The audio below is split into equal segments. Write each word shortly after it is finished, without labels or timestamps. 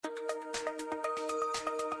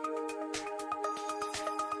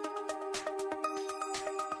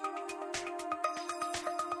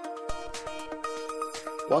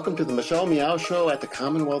Welcome to the Michelle Meow Show at the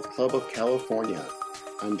Commonwealth Club of California.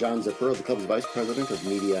 I'm John Zipper, the club's Vice President of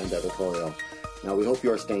Media and Editorial. Now, we hope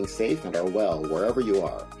you are staying safe and are well wherever you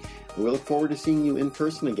are. And we look forward to seeing you in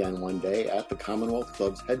person again one day at the Commonwealth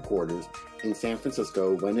Club's headquarters in San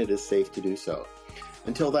Francisco when it is safe to do so.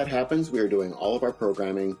 Until that happens, we are doing all of our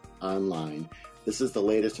programming online. This is the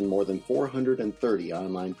latest in more than 430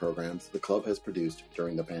 online programs the club has produced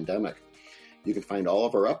during the pandemic. You can find all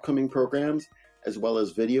of our upcoming programs, as well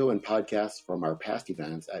as video and podcasts from our past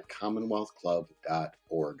events at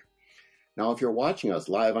commonwealthclub.org. Now, if you're watching us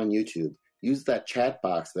live on YouTube, use that chat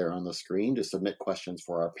box there on the screen to submit questions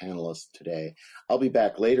for our panelists today. I'll be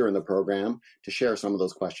back later in the program to share some of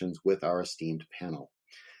those questions with our esteemed panel.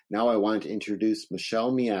 Now I want to introduce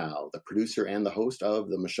Michelle Meow, the producer and the host of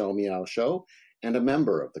The Michelle Meow Show, and a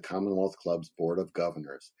member of the Commonwealth Club's Board of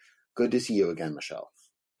Governors. Good to see you again, Michelle.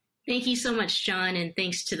 Thank you so much, John, and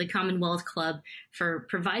thanks to the Commonwealth Club for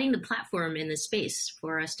providing the platform and the space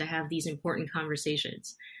for us to have these important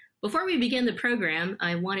conversations. Before we begin the program,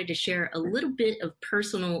 I wanted to share a little bit of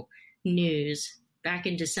personal news. Back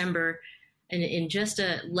in December, in just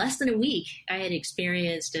less than a week, I had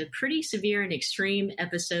experienced a pretty severe and extreme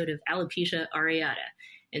episode of alopecia areata.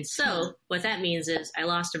 And so what that means is I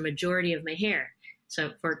lost a majority of my hair.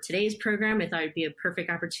 So for today's program, I thought it'd be a perfect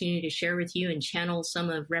opportunity to share with you and channel some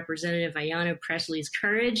of Representative Ayanna Pressley's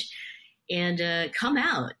courage and come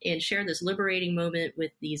out and share this liberating moment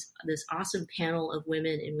with this awesome panel of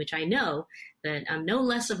women in which I know that I'm no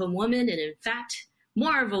less of a woman and in fact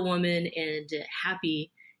more of a woman and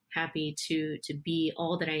happy to be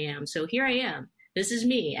all that I am. So here I am. This is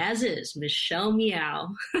me, as is Michelle Meow.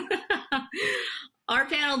 Our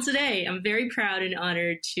panel today, I'm very proud and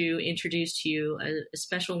honored to introduce to you a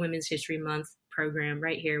special Women's History Month program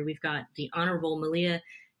right here. We've got the Honorable Malia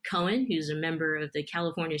Cohen, who's a member of the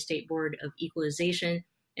California State Board of Equalization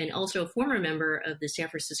and also a former member of the San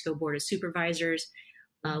Francisco Board of Supervisors.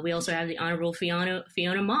 We also have the Honorable Fiona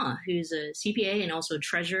Ma, who's a CPA and also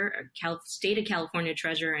treasurer, State of California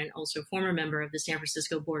treasurer, and also former member of the San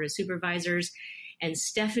Francisco Board of Supervisors, and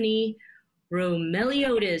Stephanie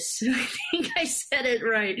Romeliotis. I think I said it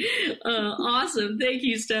right. Awesome. Thank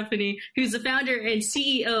you, Stephanie, who's the founder and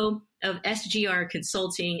CEO of SGR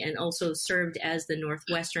Consulting and also served as the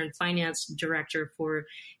Northwestern Finance Director for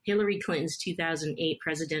Hillary Clinton's 2008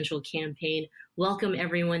 presidential campaign. Welcome,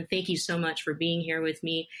 everyone. Thank you so much for being here with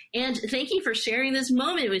me. And thank you for sharing this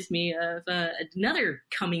moment with me of another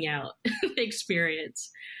coming out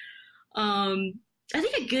experience. I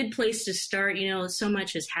think a good place to start, so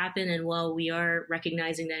much has happened, and while we are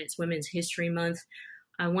recognizing that it's Women's History Month,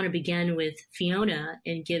 I want to begin with Fiona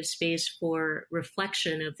and give space for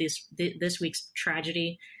reflection of this week's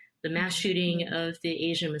tragedy, the mass shooting of the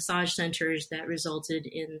Asian massage centers that resulted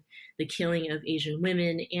in the killing of Asian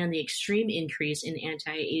women and the extreme increase in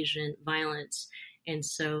anti-Asian violence. And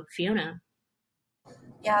so, Fiona.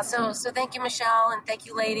 Yeah, so thank you, Michelle, and thank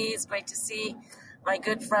you, ladies. Great to see my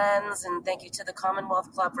good friends, and thank you to the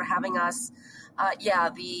Commonwealth Club for having us.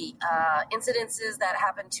 The incidences that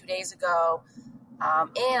happened 2 days ago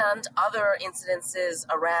and other incidences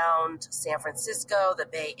around San Francisco, the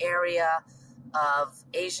Bay Area, of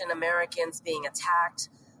Asian Americans being attacked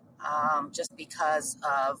just because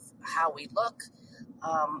of how we look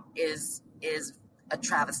is a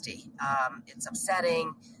travesty. It's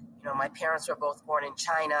upsetting. My parents were both born in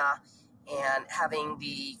China, and having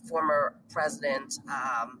the former president,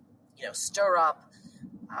 stir up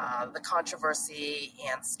the controversy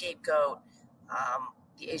and scapegoat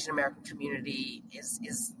the Asian American community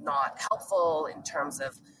is not helpful in terms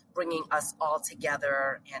of bringing us all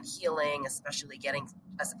together and healing, especially getting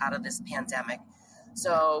us out of this pandemic.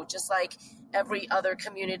 So just like every other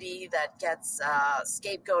community that gets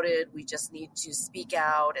scapegoated, we just need to speak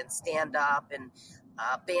out and stand up and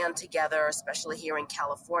band together, especially here in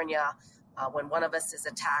California. When one of us is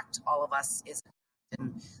attacked, all of us is attacked.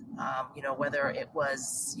 And, whether it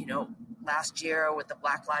was, last year with the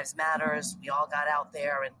Black Lives Matters, we all got out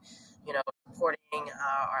there and, supporting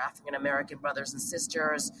our African-American brothers and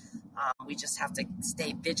sisters. We just have to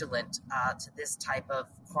stay vigilant to this type of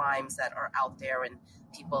crimes that are out there and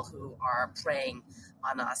people who are preying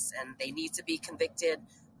on us. And they need to be convicted.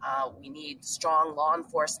 We need strong law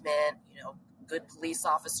enforcement, good police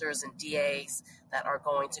officers and DAs that are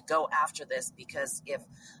going to go after this, because if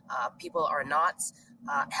people are not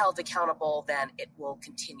held accountable, then it will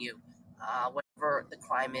continue, whatever the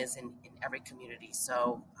crime is in every community.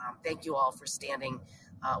 So thank you all for standing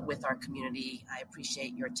with our community. I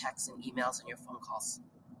appreciate your texts and emails and your phone calls.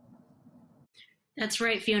 That's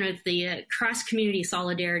right, Fiona. The cross-community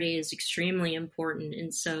solidarity is extremely important.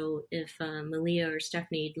 And so if Malia or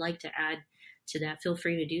Stephanie would like to add to that, feel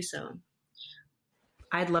free to do so.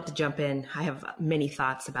 I'd love to jump in. I have many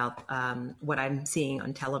thoughts about what I'm seeing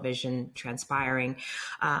on television transpiring.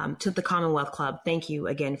 To the Commonwealth Club, thank you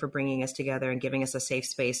again for bringing us together and giving us a safe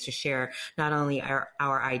space to share not only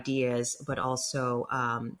our ideas, but also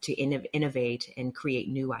to innovate and create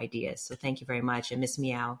new ideas. So thank you very much. And Miss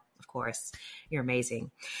Meow, of course, you're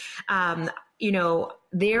amazing. The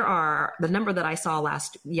number that I saw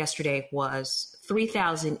yesterday was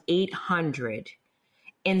 3,800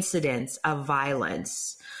 incidents of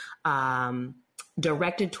violence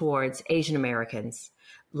directed towards Asian Americans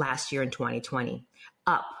last year in 2020,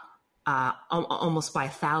 up almost by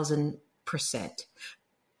 1,000%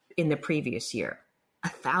 in the previous year.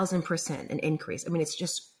 1,000% an increase. I mean, it's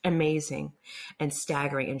just amazing and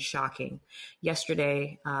staggering and shocking.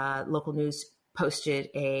 Yesterday, local news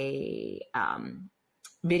posted a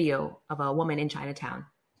video of a woman in Chinatown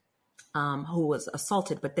who was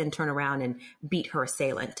assaulted, but then turned around and beat her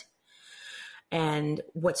assailant. And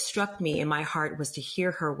what struck me in my heart was to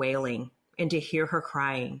hear her wailing and to hear her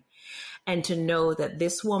crying and to know that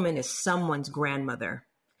this woman is someone's grandmother.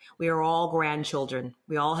 We are all grandchildren.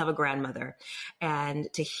 We all have a grandmother.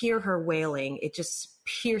 And to hear her wailing, it just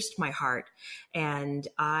pierced my heart. And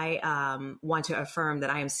I want to affirm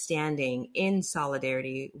that I am standing in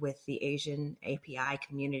solidarity with the Asian API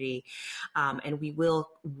community. And we will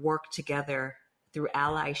work together through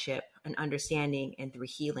allyship and understanding and through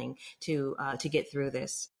healing to get through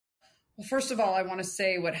this. Well, first of all, I want to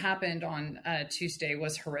say what happened on Tuesday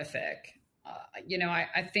was horrific.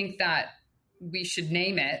 I think that we should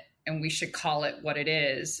name it and we should call it what it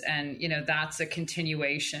is. And, that's a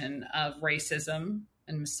continuation of racism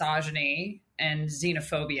and misogyny and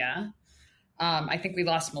xenophobia. I think we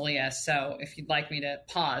lost Malia. So if you'd like me to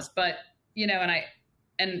pause, but,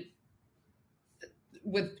 and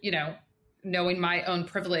with, knowing my own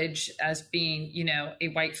privilege as being, a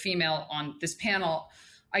white female on this panel,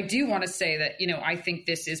 I do want to say that, I think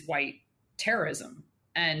this is white terrorism.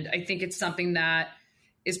 And I think it's something that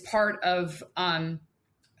is part of,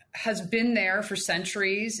 has been there for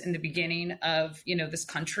centuries in the beginning of, this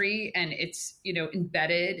country. And it's,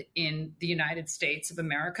 embedded in the United States of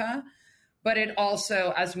America. But it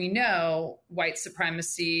also, as we know, white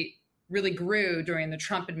supremacy really grew during the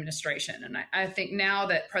Trump administration. And I think now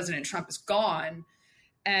that President Trump is gone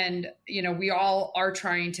and, we all are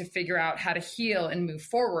trying to figure out how to heal and move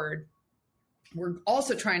forward, we're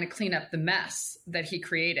also trying to clean up the mess that he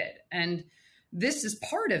created. And this is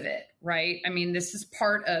part of it, right? I mean, this is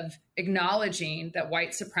part of acknowledging that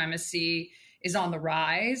white supremacy is on the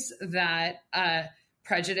rise, that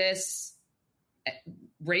prejudice,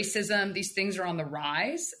 racism, these things are on the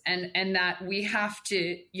rise, and that we have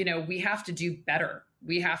to, we have to do better.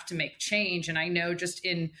 We have to make change. And I know just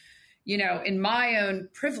in my own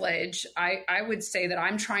privilege, I would say that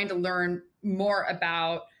I'm trying to learn more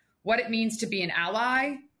about what it means to be an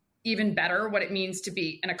ally, even better, what it means to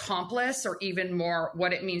be an accomplice, or even more,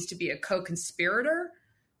 what it means to be a co-conspirator,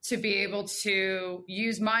 to be able to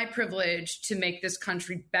use my privilege to make this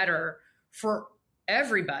country better for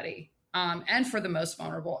everybody, and for the most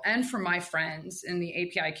vulnerable, and for my friends in the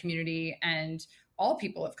API community and all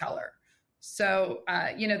people of color. So,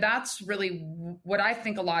 that's really what I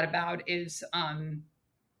think a lot about is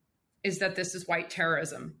that this is white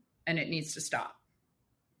terrorism and it needs to stop.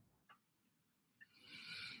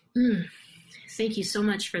 Thank you so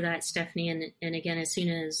much for that, Stephanie. And again, as soon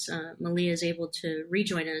as Malia is able to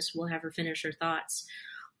rejoin us, we'll have her finish her thoughts.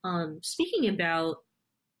 Speaking about,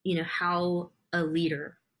 how a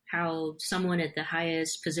leader, how someone at the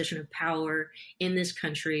highest position of power in this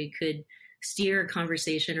country could steer a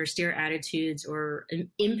conversation or steer attitudes or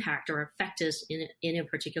impact or affect us in a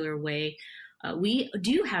particular way. We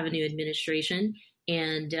do have a new administration,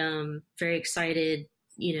 and very excited,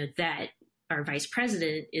 that our vice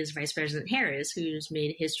president is Vice President Harris, who's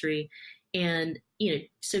made history. And,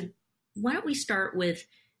 so why don't we start with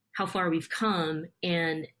how far we've come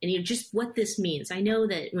and just what this means. I know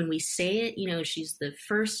that when we say it, she's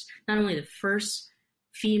not only the first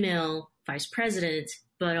female vice president,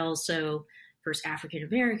 but also first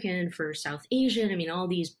African-American, first South Asian. I mean, all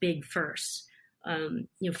these big firsts.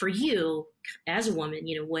 For you as a woman,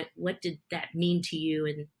 what did that mean to you,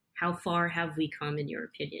 and how far have we come in your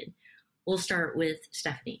opinion? We'll start with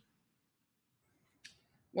Stephanie.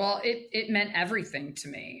 Well, it meant everything to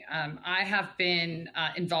me. I have been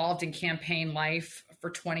involved in campaign life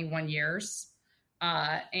for 21 years.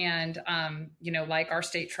 And like our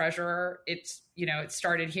state treasurer, it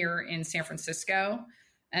started here in San Francisco.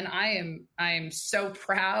 And I am so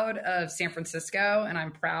proud of San Francisco, and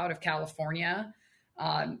I'm proud of California.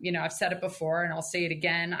 I've said it before and I'll say it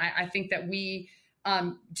again. I think that we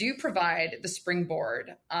do provide the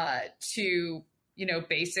springboard to,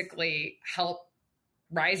 basically help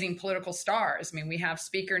rising political stars. I mean, we have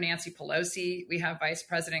Speaker Nancy Pelosi, we have Vice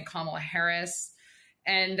President Kamala Harris,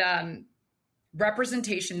 and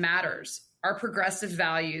representation matters. Our progressive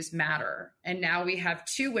values matter. And now we have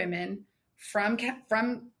two women from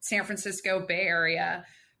San Francisco Bay Area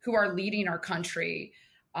who are leading our country.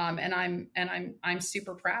 And I'm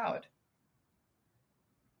super proud.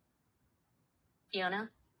 Fiona?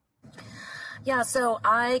 Yeah, so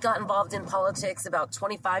I got involved in politics about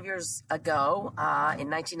 25 years ago in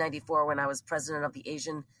 1994 when I was president of the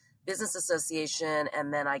Asian Business Association.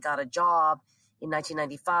 And then I got a job in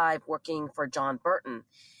 1995 working for John Burton.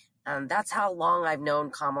 And that's how long I've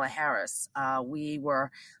known Kamala Harris. We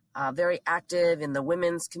were very active in the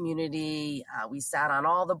women's community. We sat on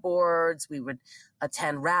all the boards. We would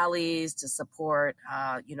attend rallies to support,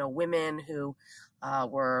 women who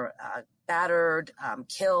were battered,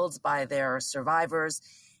 killed by their survivors.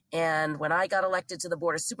 And when I got elected to the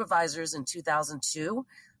Board of Supervisors in 2002,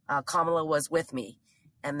 Kamala was with me.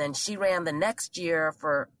 And then she ran the next year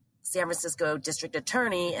for San Francisco District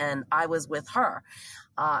Attorney, and I was with her.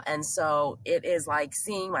 And so it is like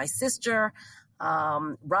seeing my sister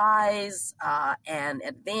rise and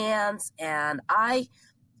advance. And I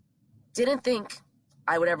didn't think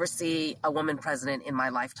I would ever see a woman president in my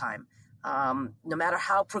lifetime. No matter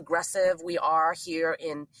how progressive we are here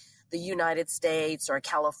in the United States or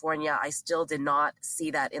California, I still did not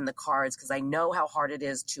see that in the cards because I know how hard it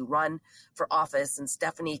is to run for office. And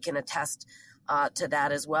Stephanie can attest to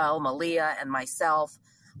that as well, Malia and myself,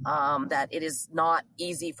 that it is not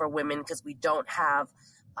easy for women because we don't have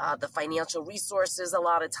the financial resources a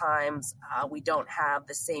lot of times. We don't have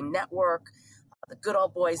the same network, the good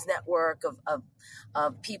old boys network of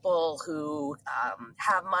people who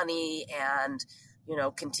have money and,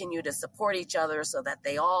 continue to support each other so that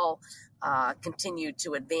they all continue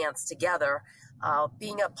to advance together.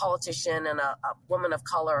 Being a politician and a woman of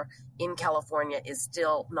color in California is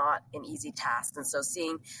still not an easy task. And so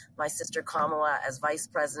seeing my sister Kamala as vice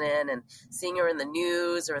president and seeing her in the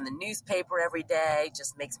news or in the newspaper every day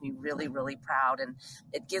just makes me really, really proud. And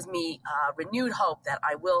it gives me renewed hope that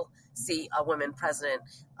I will see a woman president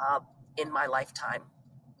in my lifetime.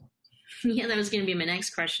 Yeah, that was going to be my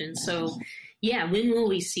next question. So, when will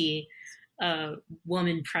we see a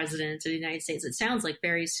woman president of the United States? It sounds like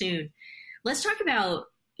very soon. Let's talk about,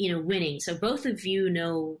 winning. So both of you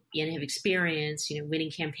know and have experienced, winning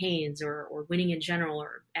campaigns or winning in general,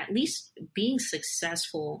 or at least being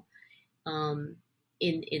successful in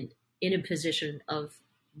a position of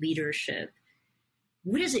leadership.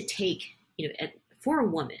 What does it take, for a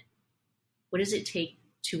woman? What does it take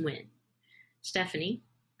to win? Stephanie?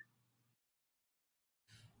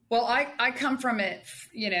 Well, I come from it,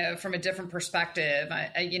 from a different perspective.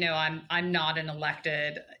 I'm not an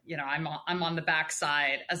elected, I'm on the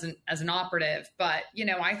backside as an operative, but,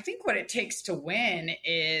 I think what it takes to win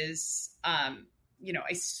is, a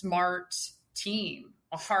smart team,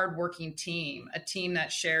 a hardworking team, a team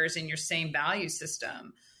that shares in your same value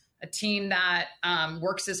system, a team that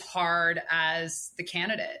works as hard as the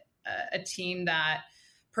candidate, a team that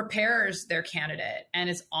prepares their candidate and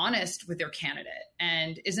is honest with their candidate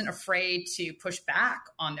and isn't afraid to push back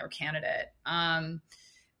on their candidate. And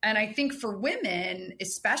I think for women,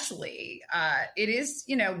 especially, it is,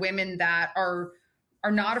 women that are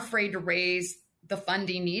not afraid to raise the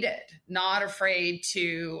funding needed, not afraid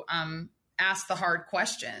to ask the hard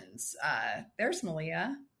questions. There's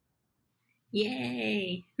Malia.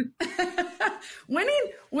 Yay.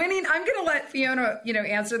 Winning. I'm going to let Fiona,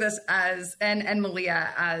 answer this and Malia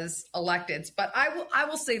as electeds, but I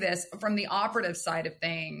will say this from the operative side of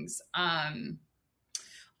things.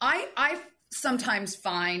 I sometimes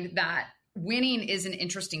find that winning is an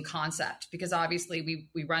interesting concept because obviously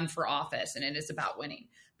we run for office and it is about winning,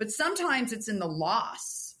 but sometimes it's in the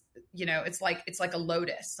loss. It's like a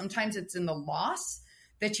lotus. Sometimes it's in the loss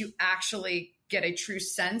that you actually get a true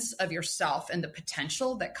sense of yourself and the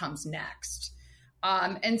potential that comes next.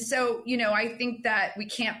 And so, I think that we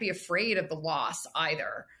can't be afraid of the loss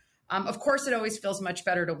either. Of course, it always feels much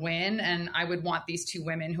better to win. And I would want these two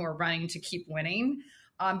women who are running to keep winning.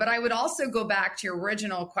 But I would also go back to your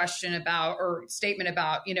original question statement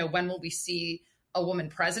about, when will we see a woman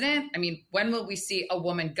president? I mean, when will we see a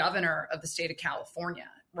woman governor of the state of California,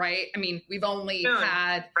 right? I mean, we've only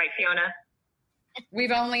had... Right, Fiona?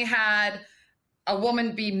 We've only had a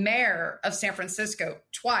woman be mayor of San Francisco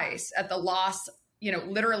twice at the loss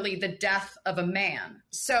literally the death of a man.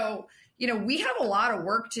 So, we have a lot of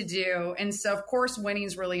work to do. And so, of course, winning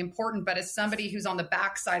is really important. But as somebody who's on the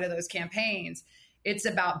backside of those campaigns, it's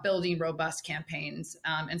about building robust campaigns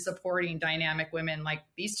and supporting dynamic women like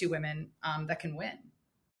these two women that can win.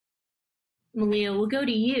 Malia, we'll go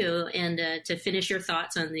to you and to finish your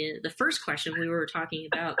thoughts on the first question. We were talking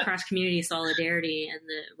about cross-community solidarity and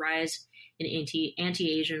the rise in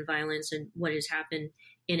anti-Asian violence and what has happened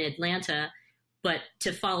in Atlanta. But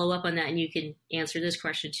to follow up on that, and you can answer this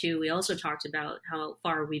question too, we also talked about how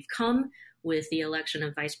far we've come with the election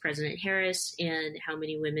of Vice President Harris and how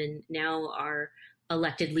many women now are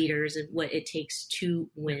elected leaders and what it takes to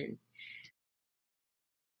win.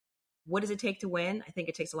 What does it take to win? I think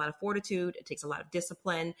it takes a lot of fortitude. It takes a lot of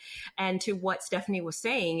discipline. And to what Stephanie was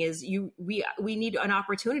saying is we need an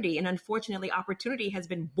opportunity. And unfortunately, opportunity has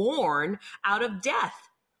been born out of death.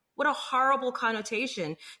 What a horrible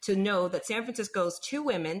connotation to know that San Francisco's two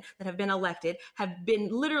women that have been elected have been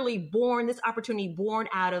literally born, this opportunity born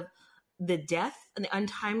out of the death and the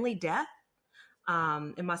untimely death.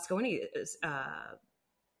 And Moscone is,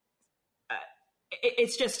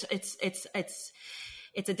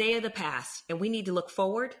 it's a day of the past, and we need to look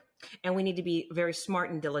forward, and we need to be very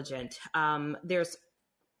smart and diligent. There's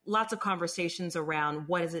lots of conversations around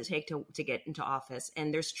what does it take to get into office,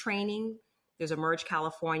 and there's training. There's Emerge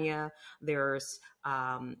California. There's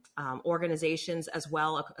organizations as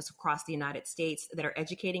well as across the United States that are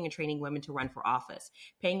educating and training women to run for office,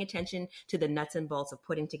 paying attention to the nuts and bolts of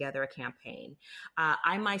putting together a campaign.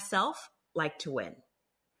 I myself like to win.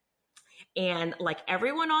 And like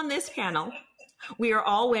everyone on this panel, we are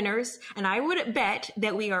all winners, and I would bet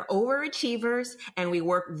that we are overachievers and we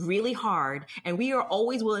work really hard, and we are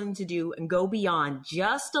always willing to do and go beyond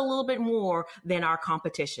just a little bit more than our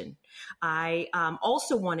competition. I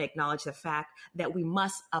also want to acknowledge the fact that we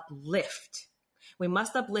must uplift. We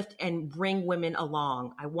must uplift and bring women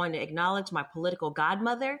along. I want to acknowledge my political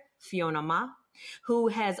godmother, Fiona Ma, who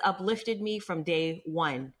has uplifted me from day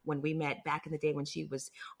one when we met back in the day when she was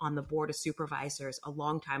on the board of supervisors a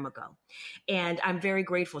long time ago. And I'm very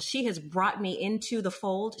grateful. She has brought me into the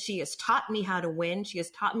fold. She has taught me how to win. She has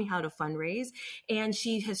taught me how to fundraise. And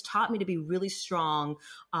she has taught me to be really strong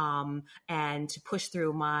and to push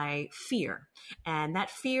through my fear. And that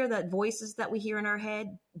fear, that voices that we hear in our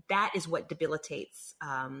head, that is what debilitates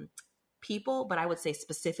people, but I would say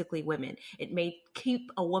specifically women. It may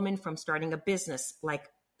keep a woman from starting a business like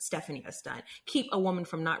Stephanie has done, keep a woman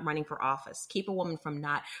from not running for office, keep a woman from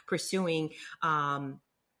not pursuing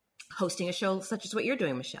hosting a show such as what you're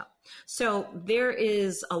doing, Michelle. So there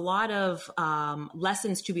is a lot of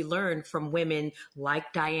lessons to be learned from women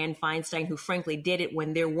like Dianne Feinstein, who frankly did it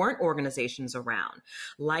when there weren't organizations around,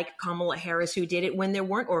 like Kamala Harris, who did it when there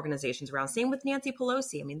weren't organizations around. Same with Nancy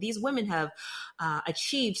Pelosi. I mean, these women have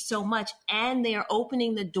achieved so much, and they are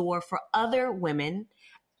opening the door for other women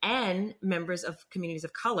and members of communities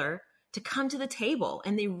of color to come to the table,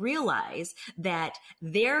 and they realize that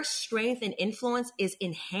their strength and influence is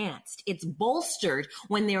enhanced. It's bolstered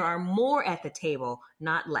when there are more at the table,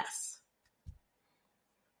 not less.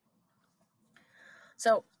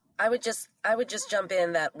 So I would just jump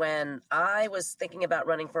in that when I was thinking about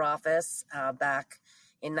running for office back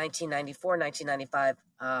in 1994,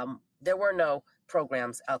 1995, there were no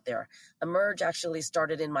programs out there. Emerge actually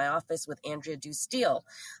started in my office with Andrea Dew-Steele,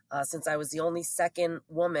 since I was the only second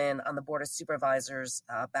woman on the Board of Supervisors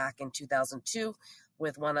back in 2002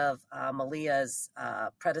 with one of Malia's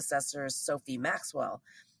predecessors, Sophie Maxwell.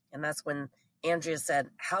 And that's when Andrea said,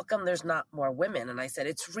 how come there's not more women? And I said,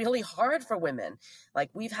 it's really hard for women. Like,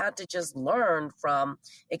 we've had to just learn from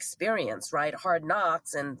experience, right? Hard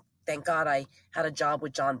knocks. And thank God I had a job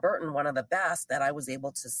with John Burton, one of the best, that I was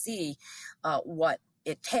able to see what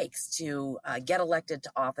it takes to get elected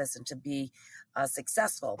to office and to be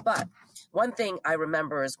successful. But one thing I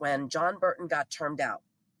remember is when John Burton got termed out,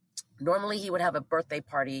 normally he would have a birthday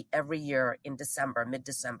party every year in December,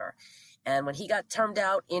 mid-December. And when he got termed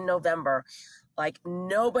out in November, like,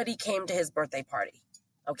 nobody came to his birthday party,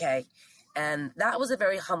 okay? And that was a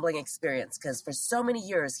very humbling experience because for so many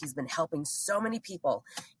years, he's been helping so many people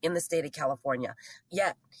in the state of California.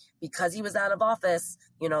 Yet, because he was out of office,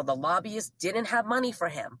 the lobbyists didn't have money for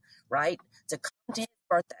him, right, to come to his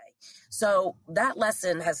birthday. So that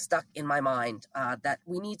lesson has stuck in my mind, that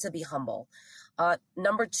we need to be humble.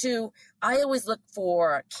 Number two, I always look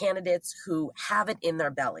for candidates who have it in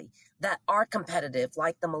their belly, that are competitive,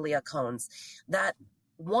 like the Malia Cohns, that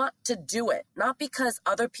want to do it, not because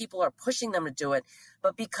other people are pushing them to do it,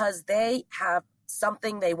 but because they have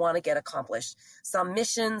something they want to get accomplished, some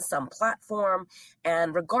mission, some platform.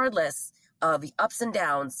 And regardless, the ups and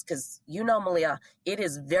downs, because Malia, it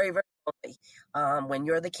is very, very lonely when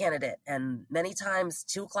you're the candidate. And many times,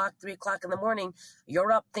 2 o'clock, 3 o'clock in the morning,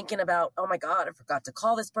 you're up thinking about, oh my God, I forgot to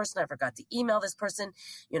call this person. I forgot to email this person.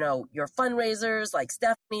 Your fundraisers like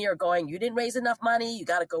Stephanie are going, you didn't raise enough money. You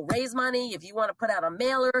got to go raise money if you want to put out a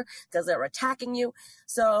mailer because they're attacking you.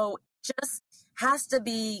 So just has to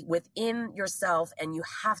be within yourself, and you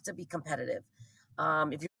have to be competitive.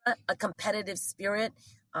 If you're not a competitive spirit,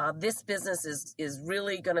 this business is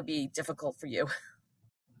really going to be difficult for you.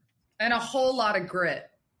 And a whole lot of grit,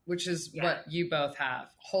 which is what you both have. A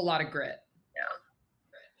whole lot of grit. Yeah.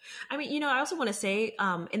 I mean, I also want to say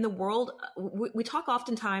in the world, we talk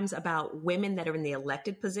oftentimes about women that are in the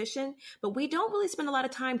elected position, but we don't really spend a lot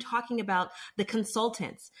of time talking about the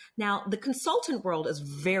consultants. Now, the consultant world is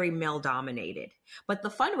very male dominated, but the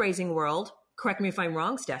fundraising world, correct me if I'm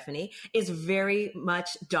wrong, Stephanie, is very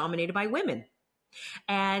much dominated by women.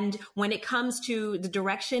 And when it comes to the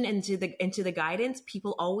direction and to the guidance,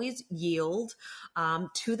 people always yield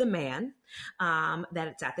to the man that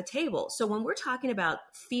it's at the table. So when we're talking about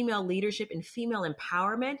female leadership and female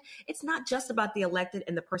empowerment, it's not just about the elected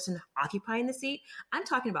and the person occupying the seat. I'm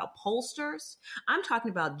talking about pollsters. I'm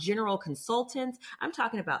talking about general consultants. I'm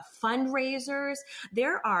talking about fundraisers.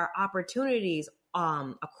 There are opportunities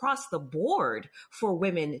across the board for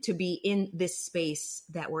women to be in this space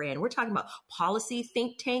that we're in. We're talking about policy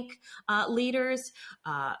think tank leaders.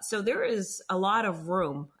 So there is a lot of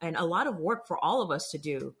room and a lot of work for all of us to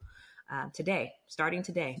do starting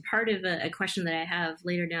today. Part of a question that I have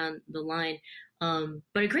later down the line,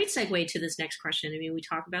 but a great segue to this next question. I mean, we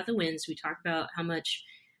talk about the wins, we talk about how much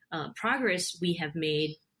progress we have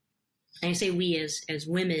made. And I say we as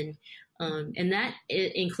women, and that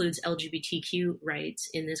includes LGBTQ rights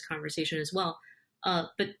in this conversation as well.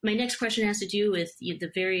 But my next question has to do with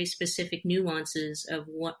the very specific nuances of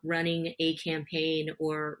what running a campaign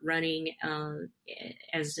or running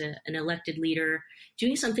as an elected leader,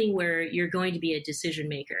 doing something where you're going to be a decision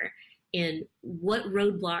maker, and what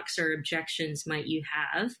roadblocks or objections might you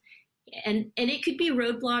have. And it could be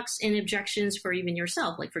roadblocks and objections for even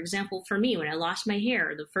yourself. Like, for example, for me, when I lost my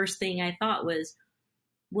hair, the first thing I thought was,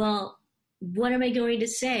 well, what am I going to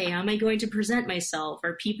say? How am I going to present myself?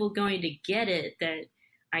 Are people going to get it that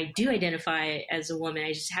I do identify as a woman?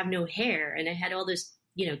 I just have no hair. And I had all this,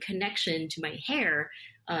 connection to my hair.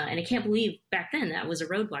 And I can't believe back then that was a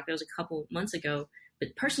roadblock. That was a couple months ago.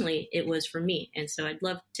 But personally, it was for me. And so I'd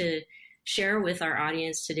love to share with our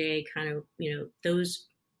audience today kind of, those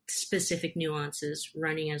specific nuances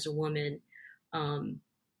running as a woman, and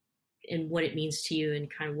what it means to you and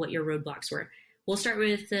kind of what your roadblocks were. We'll start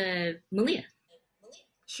with Malia.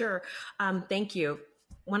 Sure. Thank you.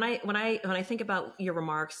 When I think about your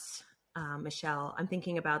remarks, Michelle, I'm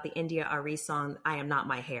thinking about the India Arie song, "I Am Not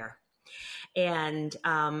My Hair." And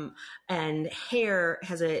hair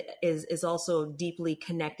is also deeply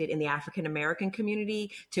connected in the African American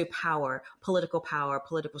community to power, political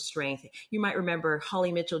strength. You might remember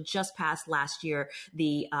Holly Mitchell just passed last year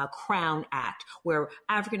the Crown Act, where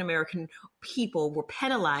African American people were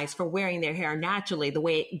penalized for wearing their hair naturally, the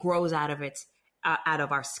way it grows out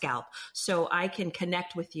of our scalp. So I can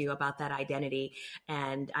connect with you about that identity.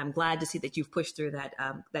 And I'm glad to see that you've pushed through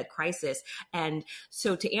that crisis. And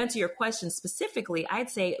so to answer your question specifically, I'd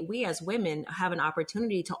say we as women have an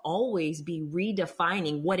opportunity to always be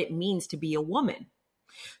redefining what it means to be a woman.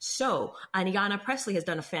 So Ayanna Pressley has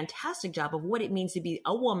done a fantastic job of what it means to be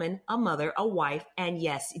a woman, a mother, a wife, and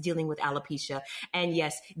yes, dealing with alopecia, and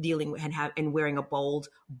yes, dealing with and wearing a bold,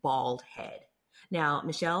 bald head. Now,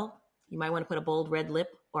 Michelle, you might want to put a bold red lip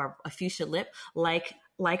or a fuchsia lip like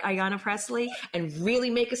Ayanna Pressley and really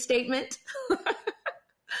make a statement.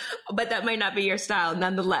 But that might not be your style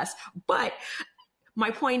nonetheless. But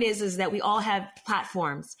my point is that we all have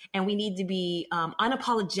platforms, and we need to be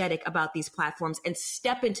unapologetic about these platforms and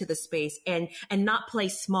step into the space and not play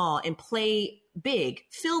small and play big.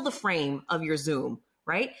 Fill the frame of your Zoom,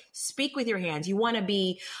 right? Speak with your hands. You want to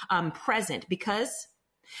be present, because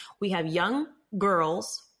we have young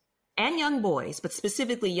girls and young boys, but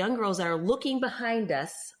specifically young girls that are looking behind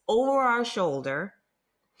us over our shoulder,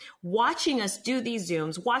 watching us do these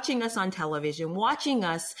Zooms, watching us on television, watching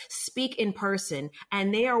us speak in person,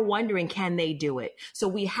 and they are wondering, can they do it? So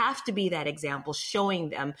we have to be that example, showing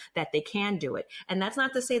them that they can do it. And that's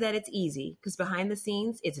not to say that it's easy, because behind the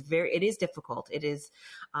scenes, it is difficult. It is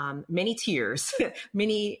many tears,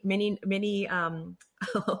 many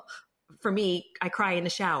for me, I cry in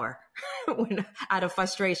the shower out of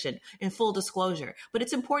frustration, in full disclosure. But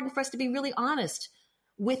it's important for us to be really honest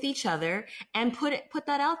with each other and put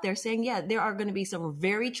that out there saying, yeah, there are going to be some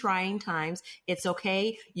very trying times. It's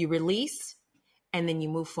okay. You release and then you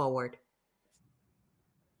move forward.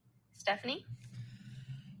 Stephanie?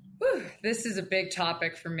 Whew, this is a big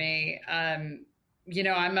topic for me.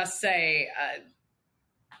 I must say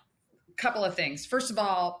a couple of things. First of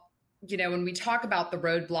all, when we talk about the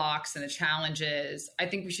roadblocks and the challenges, I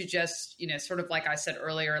think we should just, sort of like I said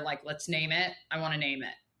earlier, like, let's name it. I want to name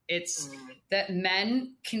it. It's that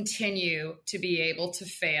men continue to be able to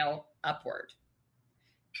fail upward.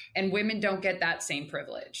 And women don't get that same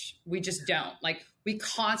privilege. We just don't. Like, we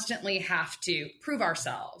constantly have to prove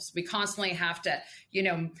ourselves. We constantly have to,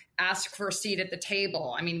 ask for a seat at the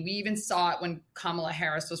table. I mean, we even saw it when Kamala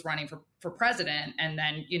Harris was running for president and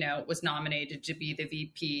then, was nominated to be the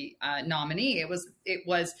VP nominee. It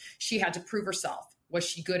was, she had to prove herself. Was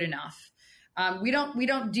she good enough? We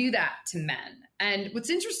don't do that to men. And what's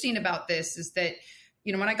interesting about this is that,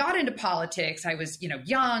 when I got into politics, I was,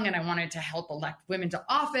 young and I wanted to help elect women to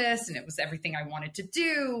office and it was everything I wanted to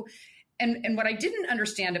do. And what I didn't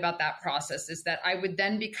understand about that process is that I would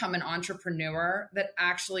then become an entrepreneur that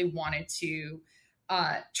actually wanted to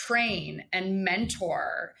train and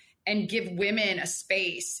mentor and give women a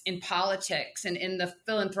space in politics and in the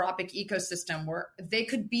philanthropic ecosystem where they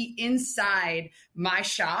could be inside my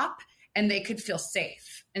shop and they could feel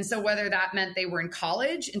safe. And so whether that meant they were in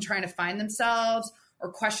college and trying to find themselves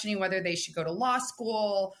or questioning whether they should go to law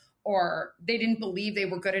school, or they didn't believe they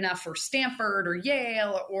were good enough for Stanford or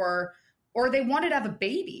Yale, or they wanted to have a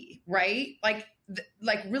baby, right? Like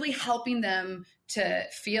really helping them to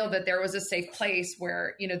feel that there was a safe place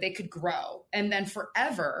where, they could grow. And then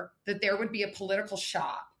forever, that there would be a political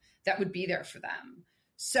shop that would be there for them.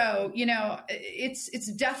 So,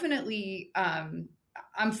 it's definitely,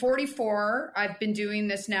 I'm 44. I've been doing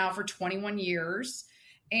this now for 21 years.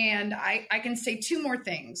 And I can say two more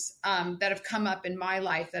things that have come up in my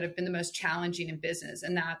life that have been the most challenging in business.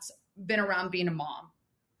 And that's been around being a mom.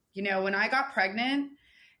 When I got pregnant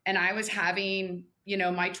and I was having,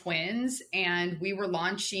 my twins and we were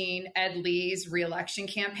launching Ed Lee's reelection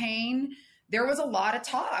campaign, there was a lot of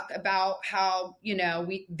talk about how,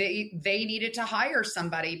 they needed to hire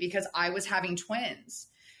somebody because I was having twins.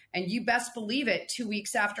 And you best believe it, 2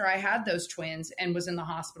 weeks after I had those twins and was in the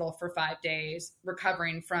hospital for 5 days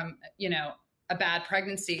recovering from, a bad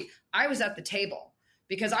pregnancy, I was at the table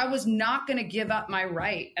because I was not going to give up my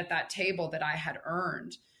right at that table that I had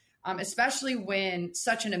earned, especially when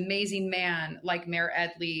such an amazing man like Mayor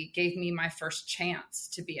Ed Lee gave me my first chance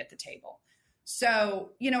to be at the table. So,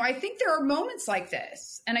 I think there are moments like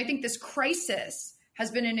this. And I think this crisis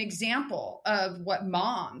has been an example of what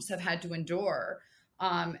moms have had to endure.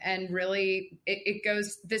 And really, it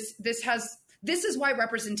goes. This is why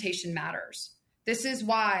representation matters. This is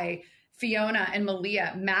why Fiona and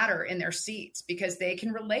Malia matter in their seats, because they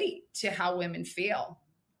can relate to how women feel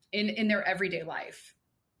in their everyday life.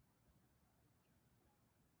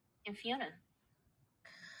 And Fiona.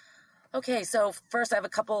 Okay, so first I have a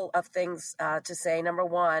couple of things to say. Number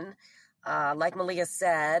one, like Malia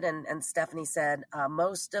said and Stephanie said,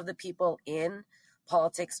 most of the people in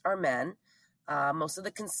politics are men. Most of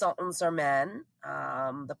the consultants are men,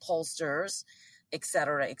 the pollsters, et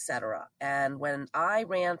cetera, et cetera. And when I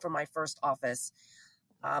ran for my first office,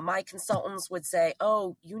 my consultants would say,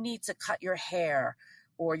 oh, you need to cut your hair,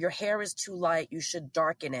 or your hair is too light, you should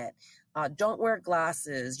darken it. Don't wear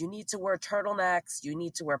glasses. You need to wear turtlenecks. You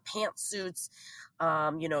need to wear pantsuits.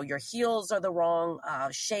 Your heels are the wrong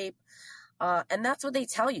shape. And that's what they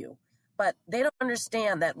tell you. But they don't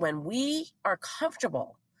understand that when we are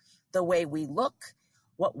comfortable the way we look,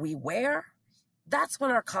 what we wear, that's when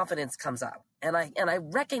our confidence comes out. And I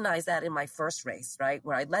recognize that in my first race, right?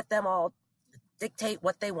 Where I let them all dictate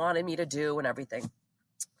what they wanted me to do and everything.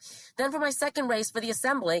 Then for my second race for the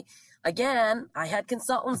assembly, again, I had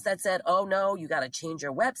consultants that said, oh no, you got to change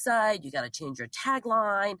your website. You got to change your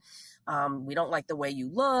tagline. We don't like the way you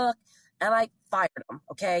look. And I fired them,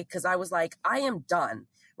 okay? Because I was like, I am done,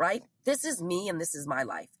 right? This is me and this is my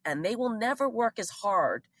life. And they will never work as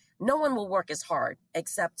hard. No one will work as hard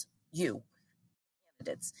except you,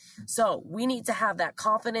 candidates. So we need to have that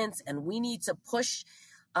confidence and we need to push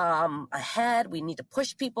ahead. We need to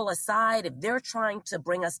push people aside if they're trying to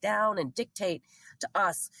bring us down and dictate to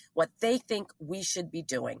us what they think we should be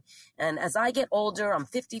doing. And as I get older, I'm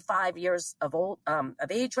 55 years of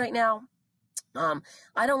age right now.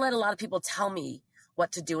 I don't let a lot of people tell me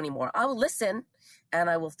what to do anymore. I will listen and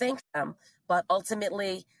I will thank them. But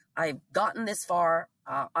ultimately, I've gotten this far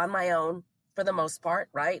on my own for the most part,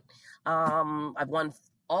 right? I've won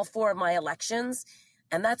all 4 of my elections.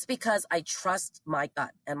 And that's because I trust my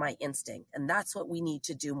gut and my instinct. And that's what we need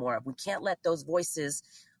to do more of. We can't let those voices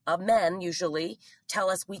of men usually tell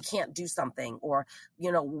us we can't do something, or,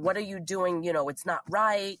 what are you doing? It's not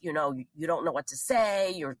right. You don't know what to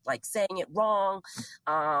say. You're like saying it wrong.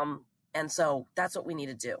 And so that's what we need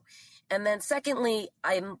to do. And then secondly,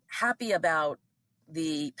 I'm happy about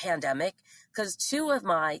the pandemic because 2 of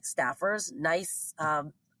my staffers, nice,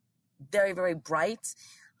 very, very bright,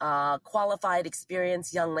 qualified,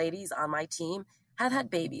 experienced young ladies on my team have had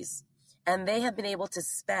babies. And they have been able to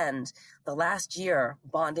spend the last year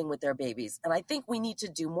bonding with their babies. And I think we need to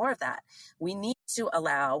do more of that. We need to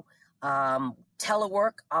allow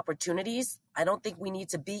telework opportunities. I don't think we need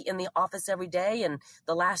to be in the office every day. And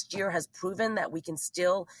the last year has proven that we can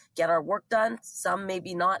still get our work done. Some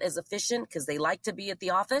maybe not as efficient because they like to be at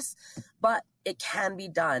the office, but it can be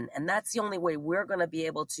done. And that's the only way we're going to be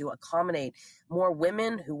able to accommodate more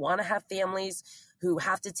women who want to have families, who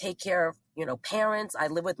have to take care of, parents. I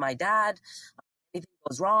live with my dad. If anything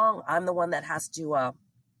goes wrong, I'm the one that has to,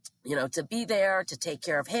 to be there to take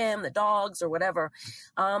care of him, the dogs or whatever.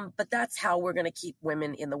 But that's how we're going to keep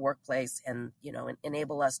women in the workplace and, and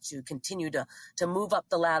enable us to continue to move up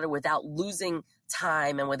the ladder without losing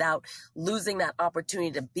time and without losing that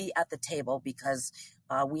opportunity to be at the table because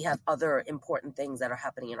we have other important things that are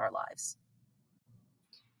happening in our lives.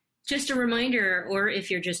 Just a reminder, or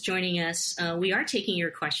if you're just joining us, we are taking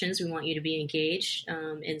your questions. We want you to be engaged.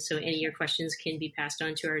 And so any of your questions can be passed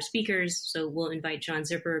on to our speakers. So we'll invite John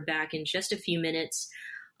Zipper back in just a few minutes,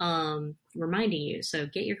 reminding you. So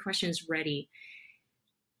get your questions ready.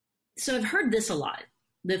 So I've heard this a lot.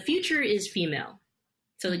 The future is female.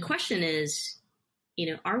 So the question is,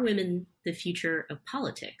 are women the future of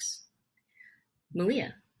politics?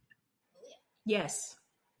 Malia. Yes.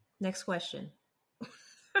 Next question.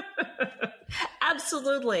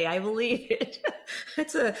 Absolutely, I believe it.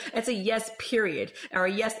 It's a yes period or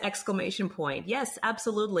a yes exclamation point. Yes,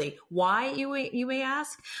 absolutely. Why, you may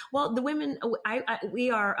ask? Well, the women,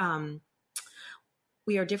 we are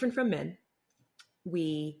different from men.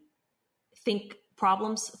 We think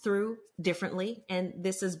problems through differently, and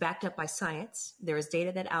this is backed up by science. There is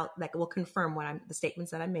data that will confirm the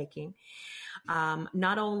statements that I'm making.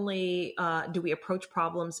 Not only do we approach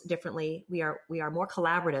problems differently, we are more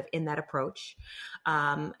collaborative in that approach.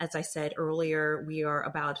 As I said earlier, we are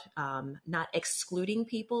about not excluding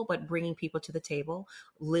people, but bringing people to the table,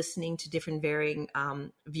 listening to different varying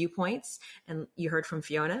viewpoints. And you heard from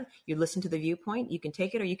Fiona, you listen to the viewpoint, you can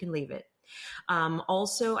take it or you can leave it.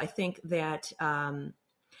 Also, I think that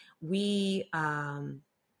we are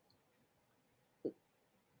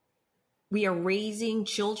raising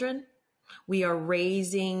children. We are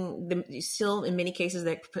raising them still in many cases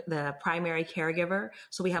the primary caregiver.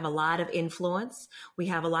 So we have a lot of influence. We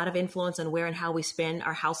have a lot of influence on where and how we spend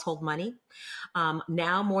our household money.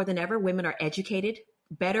 Now more than ever, women are educated,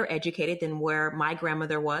 better educated than where my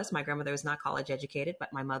grandmother was. My grandmother was not college educated,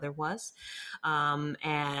 but my mother was.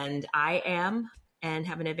 And I am and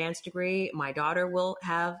have an advanced degree. My daughter will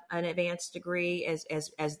have an advanced degree as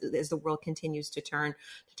the world continues to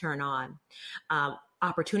turn on.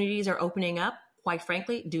 Opportunities are opening up, quite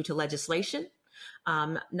frankly, due to legislation.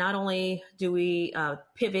 Not only do we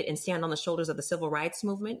pivot and stand on the shoulders of the civil rights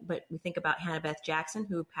movement, but we think about Hannah Beth Jackson,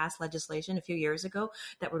 who passed legislation a few years ago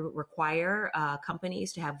that would require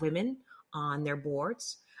companies to have women on their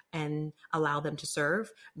boards and allow them to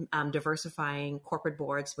serve, diversifying corporate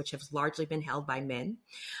boards, which have largely been held by men.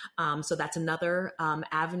 So that's another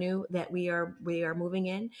avenue that we are moving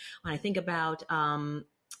in. When I think about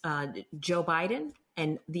Joe Biden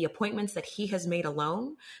and the appointments that he has made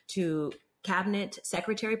alone to cabinet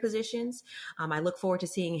secretary positions. I look forward to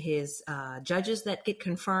seeing his judges that get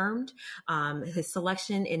confirmed, his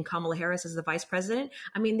selection in Kamala Harris as the vice president.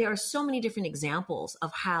 I mean, there are so many different examples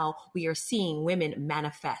of how we are seeing women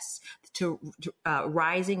manifest to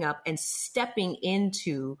rising up and stepping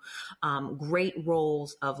into great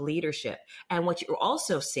roles of leadership. And what you're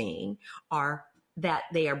also seeing are that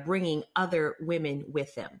they are bringing other women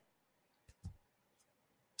with them.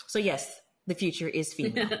 So yes, the future is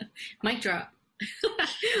female. Mic drop.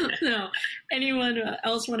 No. Anyone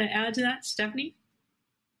else want to add to that? Stephanie?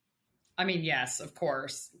 I mean, yes, of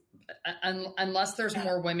course. Unless there's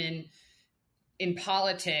more women in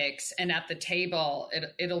politics and at the table,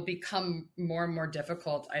 it'll become more and more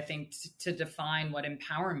difficult, I think, to define what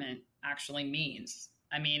empowerment actually means.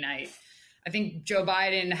 I mean, I think Joe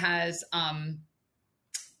Biden has, how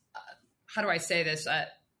do I say this?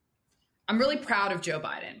 I'm really proud of Joe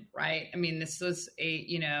Biden, right? I mean, this was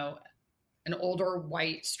an older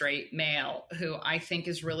white straight male who I think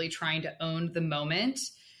is really trying to own the moment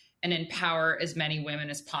and empower as many women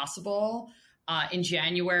as possible in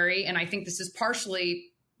January. And I think this is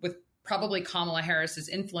partially with probably Kamala Harris's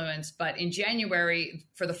influence, but in January,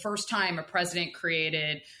 for the first time, a president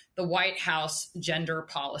created the White House Gender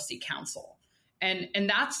Policy Council. And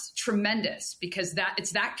that's tremendous, because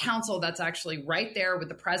it's that council that's actually right there with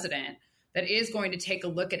the president that is going to take a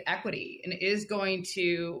look at equity and is going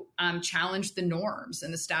to challenge the norms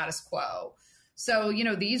and the status quo. So,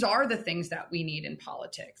 these are the things that we need in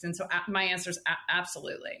politics. And so my answer is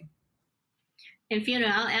absolutely. And Fiona,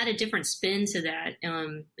 I'll add a different spin to that.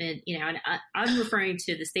 And I'm referring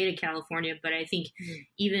to the state of California, but I think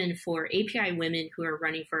even for API women who are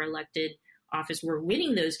running for elected office, we're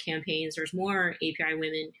winning those campaigns. There's more API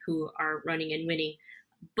women who are running and winning,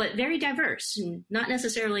 but very diverse, not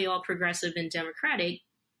necessarily all progressive and Democratic.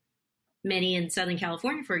 Many in Southern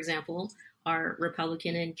California, for example, are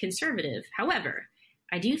Republican and conservative. However,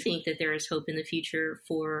 I do think that there is hope in the future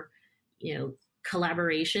for,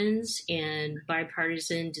 collaborations and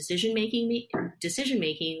bipartisan decision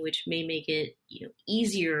making, which may make it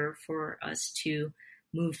easier for us to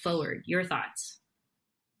move forward. Your thoughts?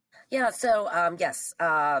 Yeah. So yes,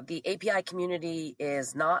 the API community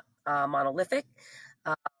is not monolithic.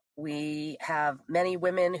 We have many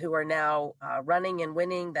women who are now running and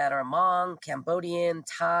winning that are Hmong, Cambodian,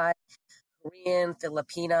 Thai, Korean,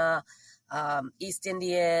 Filipina, East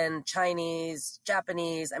Indian, Chinese,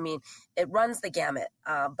 Japanese. I mean, it runs the gamut.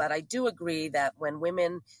 But I do agree that when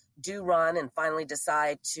women do run and finally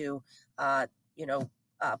decide to,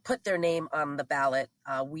 put their name on the ballot,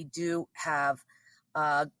 we do have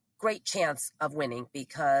a great chance of winning,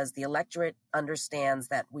 because the electorate understands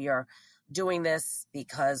that we are doing this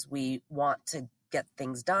because we want to get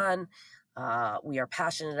things done. We are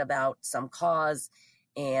passionate about some cause,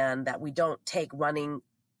 and that we don't take running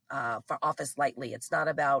for office lightly. It's not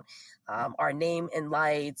about our name in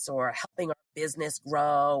lights or helping our business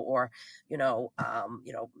grow or,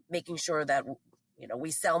 making sure that,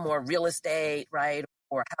 we sell more real estate, right?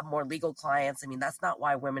 Or have more legal clients. I mean, that's not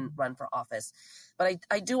why women run for office. But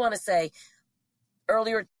I do want to say,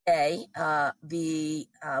 earlier today, the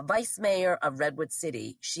vice mayor of Redwood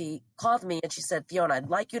City, she called me and she said, Fiona, I'd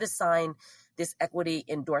like you to sign this equity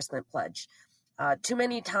endorsement pledge. Too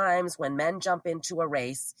many times when men jump into a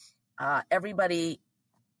race, everybody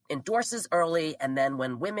endorses early. And then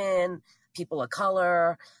when women, people of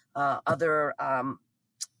color, other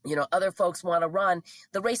folks want to run,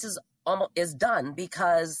 the race is done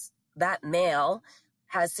because that male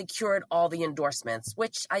has secured all the endorsements,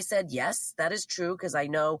 which I said, yes, that is true, because I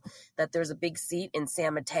know that there's a big seat in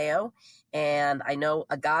San Mateo. And I know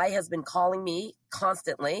a guy has been calling me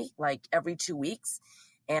constantly, like every 2 weeks.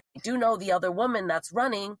 And I do know the other woman that's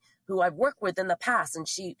running who I've worked with in the past, and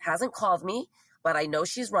she hasn't called me, but I know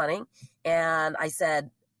she's running. And I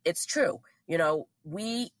said, it's true.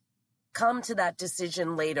 We come to that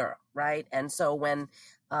decision later, right? And so when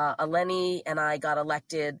Eleni and I got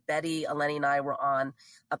elected, Betty, Eleni, and I were on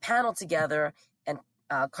a panel together, and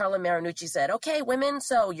Carla Marinucci said, okay, women,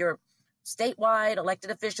 so you're statewide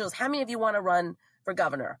elected officials. How many of you want to run for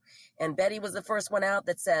governor? And Betty was the first one out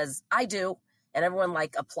that says, I do. And everyone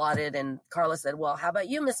applauded. And Carla said, well, how about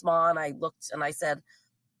you, Miss Ma? And I looked and I said,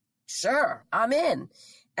 sure, I'm in.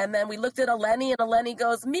 And then we looked at Eleni, and Eleni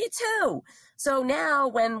goes, me too. So now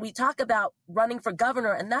when we talk about running for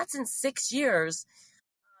governor, and that's in 6 years,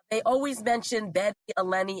 they always mention Betty,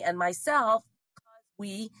 Eleni, and myself because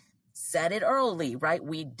we said it early, right?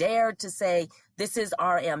 We dared to say, this is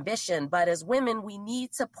our ambition. But as women, we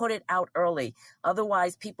need to put it out early.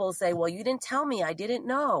 Otherwise, people say, well, you didn't tell me. I didn't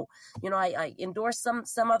know. I endorsed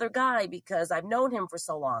some other guy because I've known him for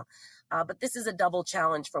so long. But this is a double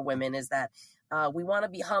challenge for women, is that we want to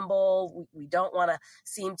be humble. We don't want to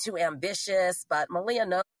seem too ambitious. But Malia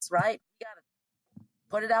knows, right? We got to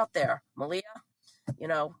put it out there. Malia,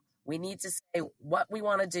 we need to say what we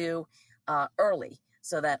want to do early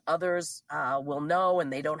so that others will know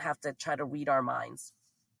and they don't have to try to read our minds.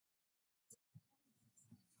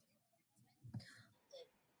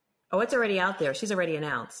 Oh, it's already out there. She's already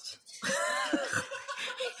announced.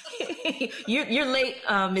 You're late,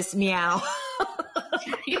 Miss Meow.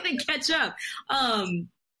 You can catch up.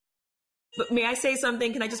 But may I say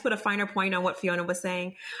something? Can I just put a finer point on what Fiona was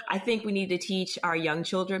saying? I think we need to teach our young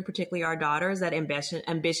children, particularly our daughters, that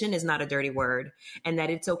ambition is not a dirty word, and that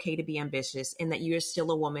it's okay to be ambitious, and that you're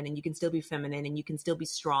still a woman and you can still be feminine and you can still be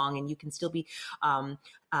strong and you can still be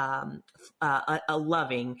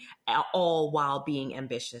loving, all while being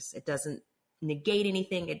ambitious. It doesn't negate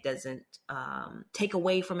anything. It doesn't take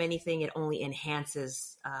away from anything. It only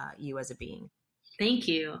enhances you as a being. Thank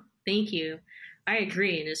you. Thank you. I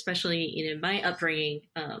agree. And especially, my upbringing,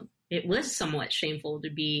 it was somewhat shameful to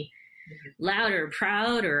be loud or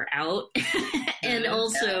proud or out and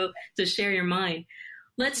also to share your mind.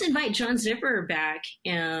 Let's invite John Zipper back.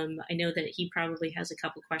 I know that he probably has a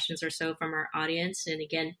couple questions or so from our audience. And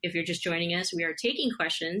again, if you're just joining us, we are taking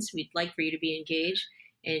questions. We'd like for you to be engaged,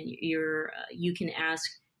 and you can ask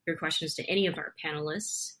your questions to any of our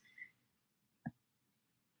panelists.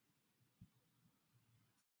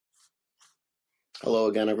 Hello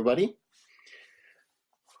again, everybody.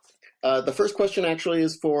 The first question actually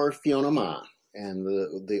is for Fiona Ma, and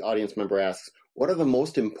the audience member asks, what are the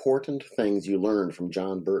most important things you learned from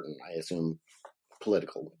John Burton? I assume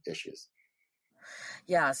political issues.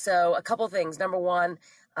 Yeah, so a couple things. Number one,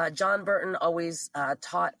 John Burton always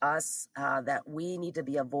taught us that we need to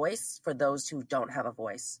be a voice for those who don't have a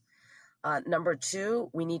voice. Number two,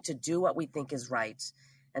 we need to do what we think is right.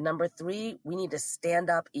 And number three, we need to stand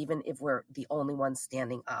up even if we're the only ones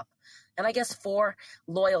standing up. And I guess four,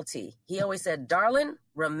 loyalty. He always said, darling,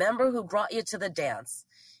 remember who brought you to the dance.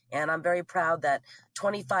 And I'm very proud that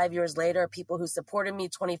 25 years later, people who supported me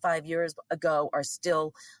 25 years ago are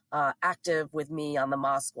still active with me on the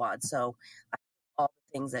Ma Squad. So all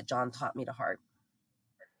the things that John taught me to heart.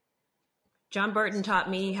 John Burton taught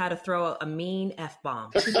me how to throw a mean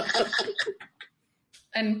F-bomb.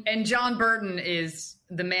 And John Burton is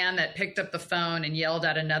the man that picked up the phone and yelled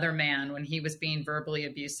at another man when he was being verbally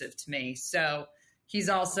abusive to me. So he's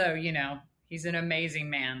also, he's an amazing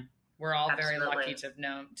man. We're all very lucky to have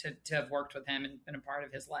known, to have worked with him and been a part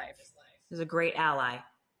of his life. He's a great ally.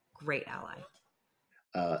 Great ally.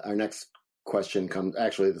 Our next question comes,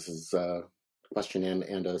 actually, this is a question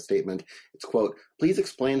and a statement. It's, quote, please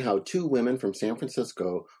explain how two women from San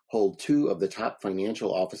Francisco hold two of the top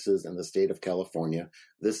financial offices in the state of California.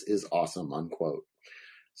 This is awesome, unquote.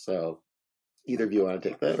 So either of you want to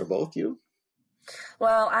take that, or both you?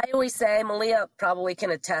 Well, I always say, Malia probably can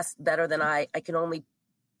attest better than I can only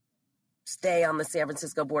stay on the San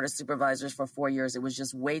Francisco Board of Supervisors for 4 years. It was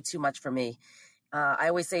just way too much for me. I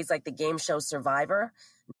always say it's like the game show Survivor.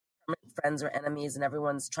 Friends or enemies, and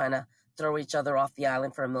everyone's trying to throw each other off the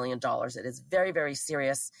island for $1 million. It is very, very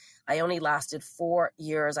serious. I only lasted 4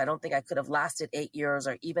 years. I don't think I could have lasted 8 years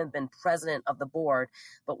or even been president of the board.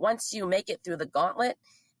 But once you make it through the gauntlet,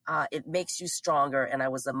 it makes you stronger. And I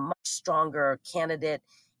was a much stronger candidate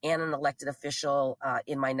and an elected official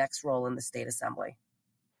in my next role in the state assembly.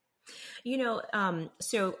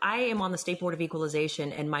 So I am on the State Board of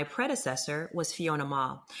Equalization, and my predecessor was Fiona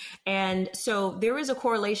Ma. And so there is a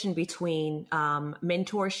correlation between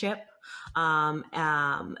mentorship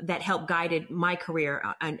that helped guided my career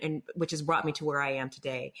and which has brought me to where I am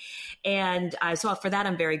today. And so for that,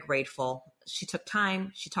 I'm very grateful. She took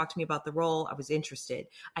time. She talked to me about the role. I was interested.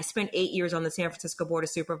 I spent 8 years on the San Francisco Board of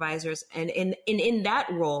Supervisors. And in that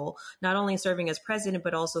role, not only serving as president,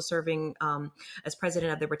 but also serving as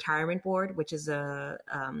president of the Retirement Board, which is the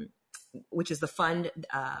fund,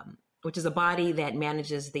 which is a body that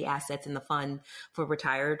manages the assets in the fund for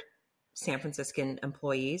retired San Franciscan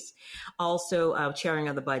employees. Also chairing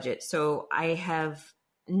of the budget. So I have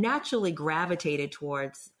naturally gravitated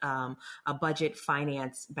towards a budget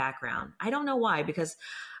finance background. I don't know why, because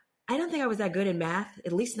I don't think I was that good in math,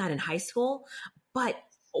 at least not in high school. But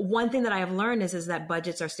one thing that I have learned is that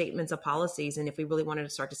budgets are statements of policies. And if we really wanted to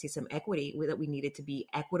start to see some equity, that we needed to be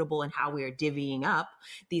equitable in how we are divvying up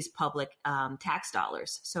these public tax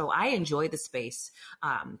dollars. So I enjoy the space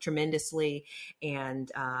tremendously. And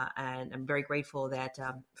I'm very grateful that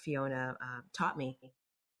Fiona taught me.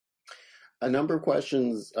 A number of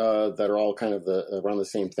questions that are all kind of around the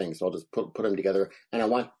same thing. So I'll just put them together. And I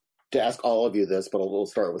want to ask all of you this, but we'll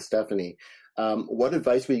start with Stephanie. What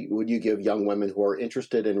advice would you give young women who are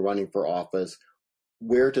interested in running for office?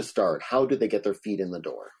 Where to start? How do they get their feet in the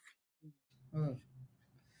door?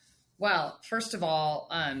 Well, first of all,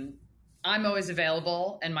 I'm always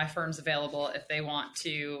available, and my firm's available if they want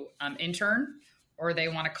to intern, or they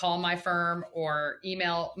want to call my firm or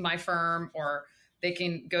email my firm, or they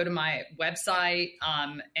can go to my website,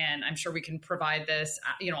 and I'm sure we can provide this,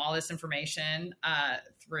 all this information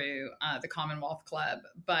through the Commonwealth Club.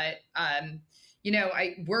 But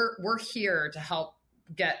we're here to help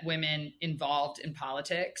get women involved in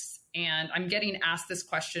politics, and I'm getting asked this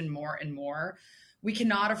question more and more. We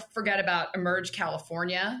cannot forget about Emerge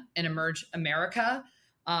California and Emerge America.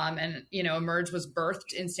 Emerge was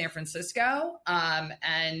birthed in San Francisco,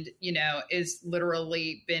 and is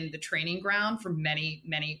literally been the training ground for many,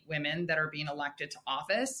 many women that are being elected to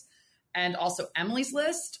office. And also Emily's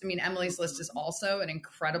List. Emily's List is also an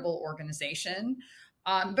incredible organization.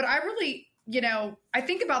 But I really I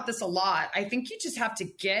think about this a lot. I think you just have to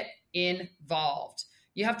get involved.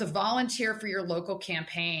 You have to volunteer for your local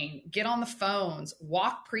campaign, get on the phones,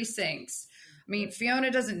 walk precincts. I mean,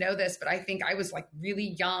 Fiona doesn't know this, but I think I was like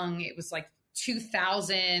really young. It was like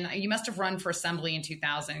 2000. You must have run for assembly in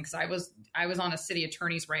 2000 because I was on a city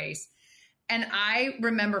attorney's race. And I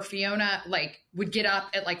remember Fiona like would get up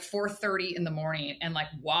at like 4:30 in the morning and like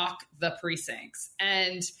walk the precincts.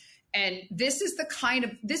 And this is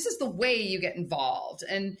the way you get involved.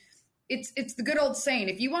 And it's the good old saying,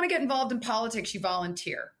 if you want to get involved in politics, you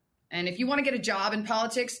volunteer. And if you want to get a job in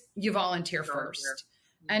politics, you volunteer first.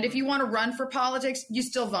 And if you want to run for politics, you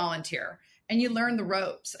still volunteer and you learn the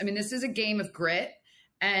ropes. I mean, this is a game of grit.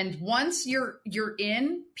 And once you're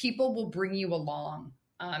in, people will bring you along.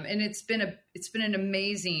 And it's been an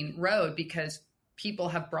amazing road because people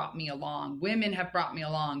have brought me along. Women have brought me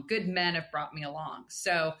along. Good men have brought me along.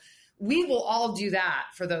 So we will all do that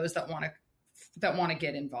for those that want to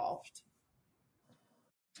get involved.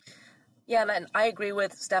 Yeah, and I agree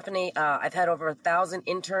with Stephanie. I've had over 1,000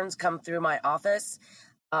 interns come through my office.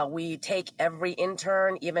 We take every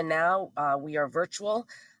intern. Even now, we are virtual.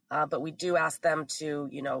 But we do ask them to,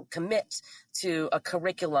 commit to a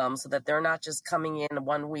curriculum so that they're not just coming in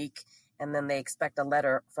 1 week and then they expect a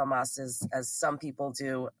letter from us as some people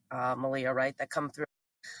do, Malia, right, that come through.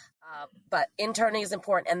 But interning is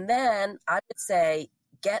important. And then I would say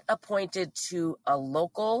get appointed to a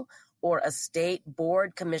local or a state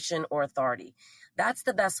board, commission, or authority. That's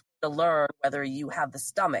the best way to learn whether you have the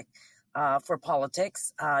stomach for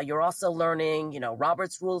politics. You're also learning,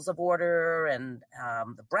 Robert's Rules of Order and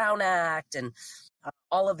the Brown Act and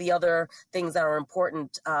all of the other things that are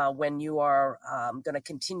important when you are going to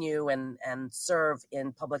continue and serve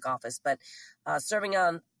in public office. But serving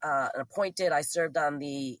on I served on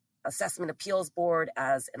the Assessment Appeals Board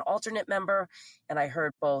as an alternate member, and I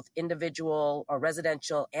heard both individual or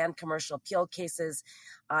residential and commercial appeal cases.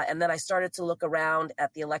 And then I started to look around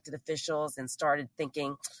at the elected officials and started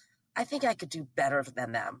thinking, I think I could do better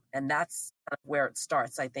than them. And that's kind of where it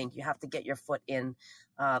starts. I think you have to get your foot in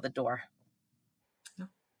the door.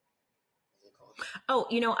 Oh,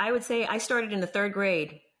 I would say I started in the third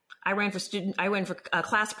grade. I ran for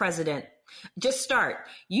class president. Just start.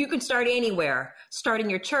 You can start anywhere. Start in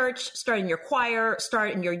your church, start in your choir,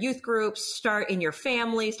 start in your youth groups, start in your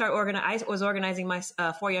family, I was organizing my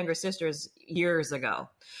 4 younger sisters years ago.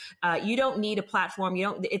 You don't need a platform.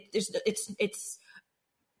 You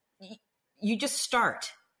just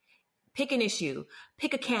start. Pick an issue,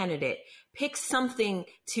 pick a candidate, pick something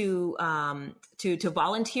to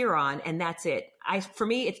volunteer on, and that's it. For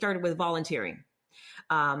me, it started with volunteering.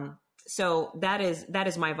 So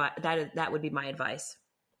that would be my advice.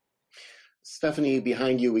 Stephanie,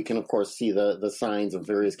 behind you, we can of course see the signs of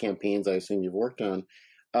various campaigns I assume you've worked on.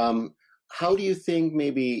 How do you think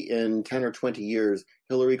maybe in 10 or 20 years,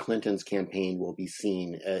 Hillary Clinton's campaign will be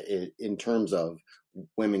seen in terms of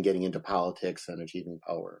women getting into politics and achieving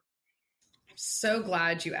power? I'm so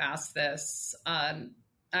glad you asked this.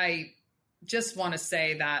 I just want to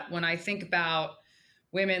say that when I think about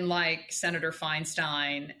women like Senator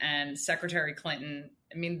Feinstein and Secretary Clinton,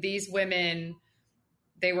 I mean, these women,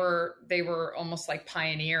 they were almost like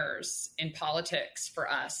pioneers in politics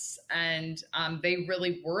for us. And they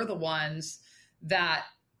really were the ones that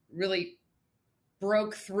really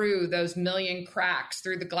broke through those million cracks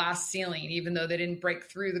through the glass ceiling, even though they didn't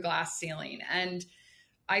break through the glass ceiling. And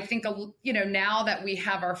I think, now that we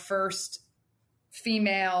have our first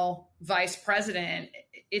female vice president,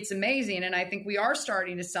 it's amazing. And I think we are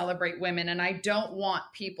starting to celebrate women. And I don't want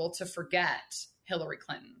people to forget Hillary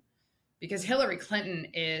Clinton, because Hillary Clinton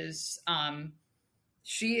is,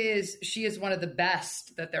 she is one of the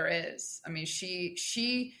best that there is. I mean, she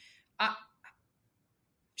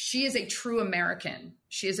is a true American.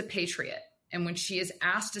 She is a patriot. And when she is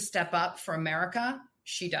asked to step up for America,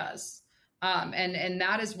 she does. And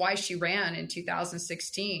that is why she ran in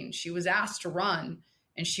 2016. She was asked to run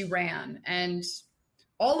and she ran. And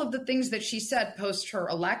all of the things that she said post her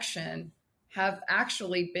election have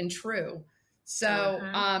actually been true. So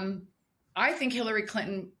I think Hillary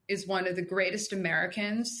Clinton is one of the greatest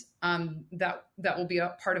Americans that will be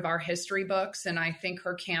a part of our history books. And I think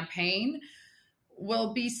her campaign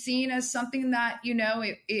will be seen as something that,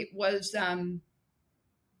 it was, I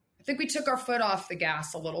think we took our foot off the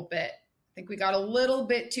gas a little bit. I think we got a little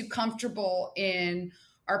bit too comfortable in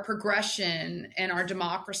our progression and our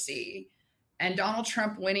democracy. And Donald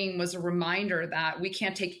Trump winning was a reminder that we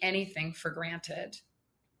can't take anything for granted.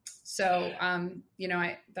 So,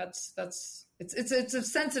 it's a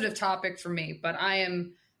sensitive topic for me, but I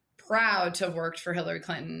am proud to have worked for Hillary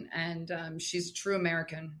Clinton, and she's a true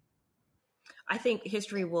American. I think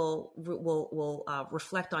history will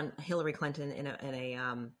reflect on Hillary Clinton in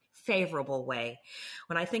a favorable way.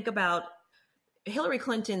 When I think about Hillary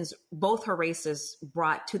Clinton's, both her races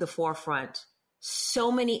brought to the forefront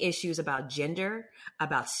so many issues about gender,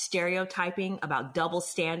 about stereotyping, about double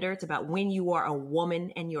standards, about when you are a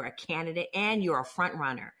woman and you're a candidate and you're a front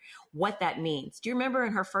runner, what that means. Do you remember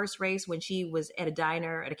in her first race when she was at a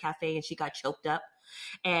diner, at a cafe, and she got choked up?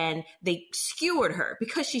 And they skewered her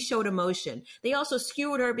because she showed emotion. They also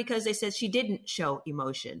skewered her because they said she didn't show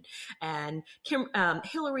emotion. And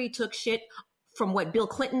Hillary took shit from what Bill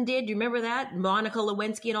Clinton did. You remember that? Monica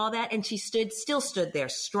Lewinsky and all that. And she still stood there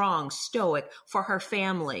strong, stoic for her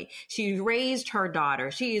family. She raised her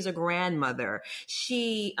daughter. She is a grandmother.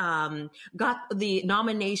 She got the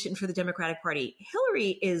nomination for the Democratic Party.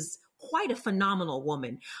 Hillary is quite a phenomenal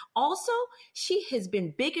woman. Also, she has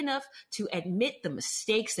been big enough to admit the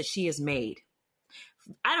mistakes that she has made.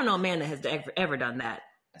 I don't know a man that has ever done that.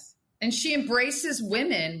 And she embraces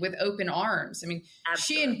women with open arms. I mean,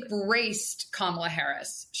 Absolutely. She embraced Kamala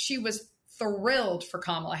Harris. She was thrilled for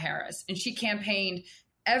Kamala Harris. And she campaigned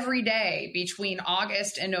every day between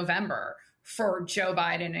August and November for Joe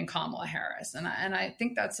Biden and Kamala Harris. And I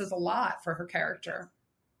think that says a lot for her character.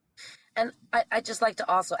 And I'd just like to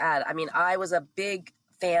also add, I mean, I was a big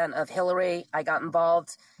fan of Hillary. I got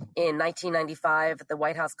involved in 1995 at the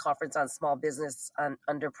White House Conference on Small Business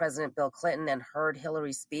under President Bill Clinton and heard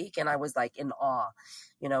Hillary speak. And I was like in awe,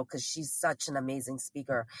 because she's such an amazing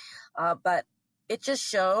speaker. But it just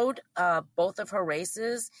showed both of her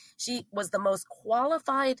races. She was the most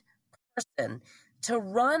qualified person to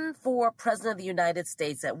run for president of the United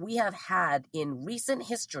States that we have had in recent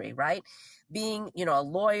history, right? Being, a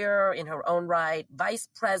lawyer in her own right, vice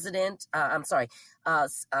president,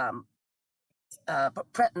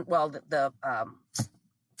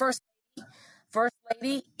 first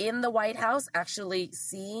lady in the White House, actually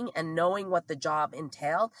seeing and knowing what the job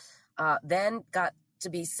entailed, then got to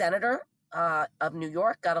be senator of New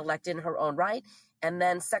York, got elected in her own right, and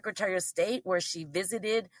then Secretary of State, where she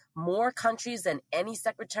visited more countries than any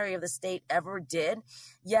Secretary of the State ever did.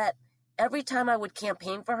 Yet every time I would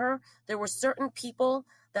campaign for her, there were certain people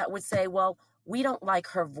that would say, well, we don't like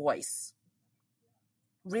her voice.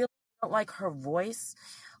 Really don't like her voice?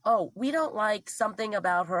 Oh, we don't like something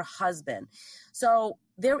about her husband. So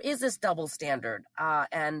there is this double standard.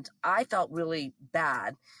 And I felt really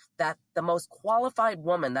bad that the most qualified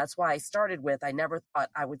woman, that's why I started with, I never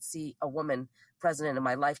thought I would see a woman president in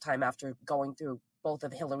my lifetime after going through both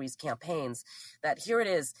of Hillary's campaigns, that here it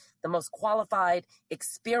is, the most qualified,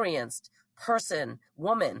 experienced person,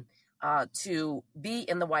 woman, to be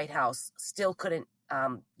in the White House, still couldn't,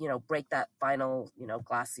 break that final,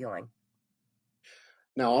 glass ceiling.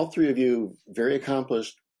 Now, all three of you, very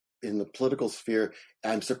accomplished in the political sphere.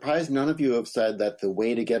 I'm surprised none of you have said that the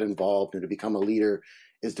way to get involved and to become a leader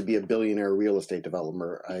is to be a billionaire real estate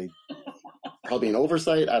developer. Probably an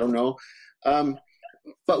oversight, I don't know.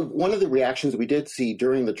 But one of the reactions we did see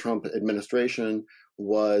during the Trump administration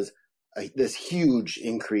was this huge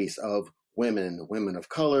increase of women of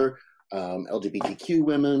color, LGBTQ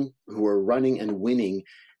women who are running and winning,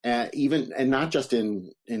 and not just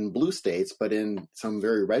in blue states, but in some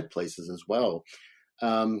very red places as well.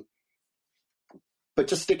 But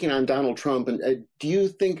just sticking on Donald Trump, and do you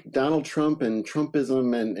think Donald Trump and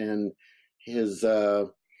Trumpism and his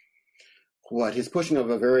his pushing of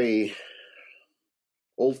a very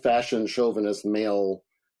old-fashioned chauvinist male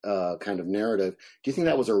kind of narrative, do you think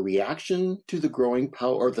that was a reaction to the growing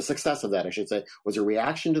power, or the success of that, I should say, was a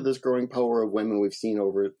reaction to this growing power of women we've seen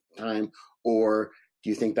over time, or do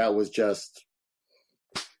you think that was just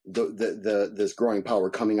this growing power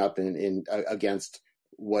coming up in against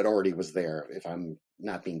what already was there, if I'm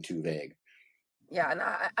not being too vague? Yeah, and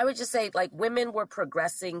I would just say, women were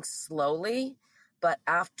progressing slowly, but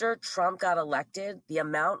after Trump got elected, the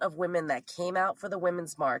amount of women that came out for the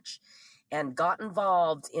Women's March and got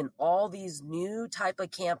involved in all these new type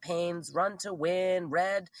of campaigns, Run to Win,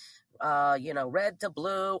 Red to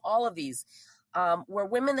Blue, all of these, were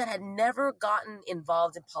women that had never gotten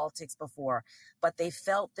involved in politics before, but they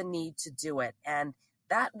felt the need to do it. And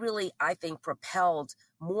that really, I think, propelled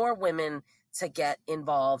more women to get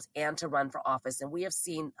involved and to run for office. And we have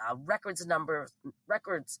seen record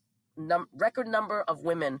number of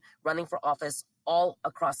women running for office all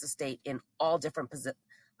across the state in all different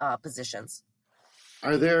positions.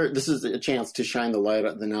 This is a chance to shine the light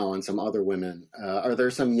now on some other women. Are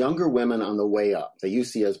there some younger women on the way up that you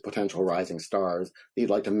see as potential rising stars that you'd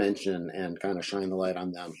like to mention and kind of shine the light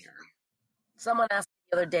on them here? Someone asked me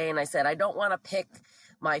the other day and I said, I don't want to pick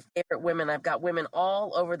my favorite women. I've got women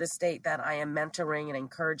all over the state that I am mentoring and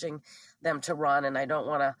encouraging them to run. And I don't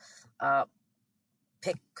want to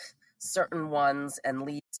pick certain ones and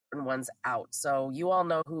leave certain ones out. So you all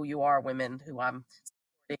know who you are, women who I'm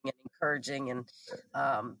supporting and encouraging and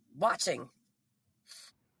watching.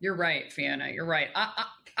 You're right, Fiona. You're right.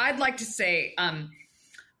 I'd like to say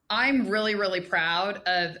I'm really, really proud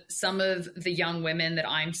of some of the young women that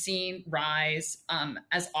I'm seeing rise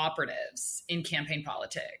as operatives in campaign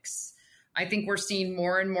politics. I think we're seeing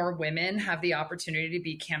more and more women have the opportunity to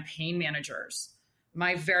be campaign managers.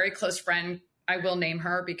 My very close friend, I will name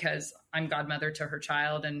her because I'm godmother to her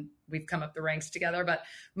child and we've come up the ranks together, but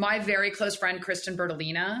my very close friend, Kristen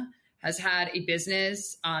Bertolina, has had a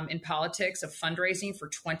business in politics of fundraising for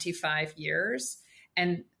 25 years.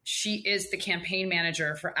 And she is the campaign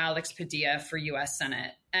manager for Alex Padilla for US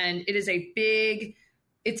Senate. And it is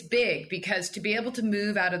it's big because to be able to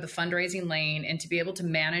move out of the fundraising lane and to be able to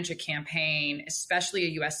manage a campaign, especially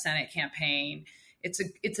a US Senate campaign,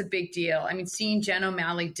 it's a big deal. I mean, seeing Jen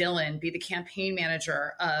O'Malley Dillon be the campaign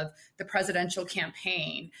manager of the presidential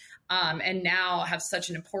campaign and now have such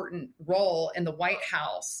an important role in the White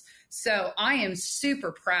House. So I am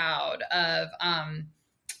super proud of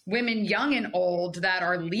women young and old that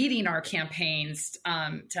are leading our campaigns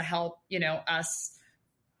to help, us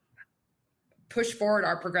push forward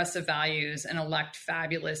our progressive values and elect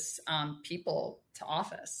fabulous people to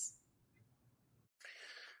office.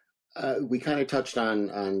 We kind of touched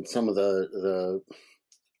on some of the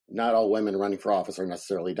not all women running for office are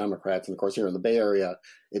necessarily Democrats. And of course, here in the Bay Area,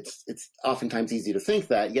 it's oftentimes easy to think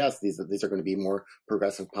that, yes, these are going to be more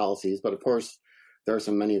progressive policies. But of course, there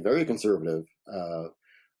are many very conservative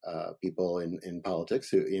people in politics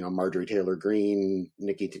who, Marjorie Taylor Greene,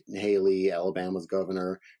 Nikki Haley, Alabama's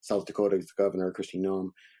governor, South Dakota's governor, Kristi Noem,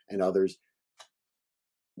 and others.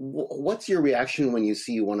 What's your reaction when you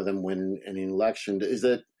see one of them win an election? Is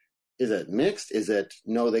it mixed? Is it,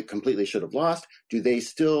 no, they completely should have lost? Do they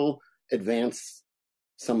still advance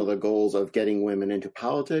some of the goals of getting women into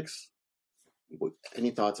politics? Any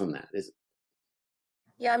thoughts on that?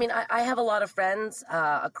 Yeah, I mean, I have a lot of friends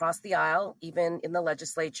across the aisle, even in the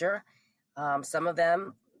legislature. Some of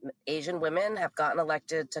them, Asian women, have gotten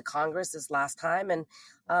elected to Congress this last time, and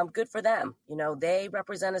good for them. They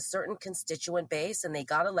represent a certain constituent base, and they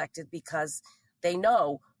got elected because they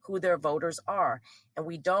know who their voters are. And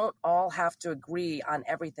we don't all have to agree on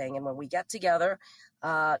everything. And when we get together,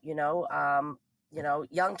 young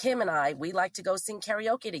Kim and I, we like to go sing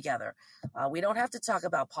karaoke together. We don't have to talk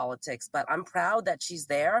about politics, but I'm proud that she's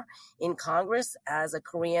there in Congress as a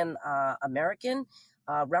Korean American,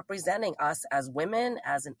 representing us as women,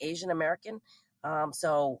 as an Asian American.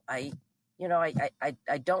 So I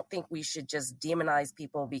don't think we should just demonize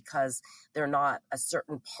people because they're not a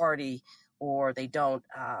certain party or they don't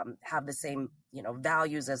have the same,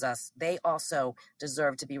 values as us. They also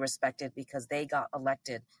deserve to be respected because they got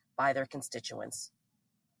elected by their constituents.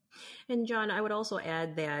 And John, I would also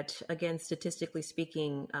add that, again, statistically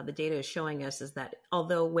speaking, the data is showing us is that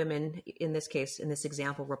although women, in this case, in this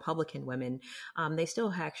example, Republican women, they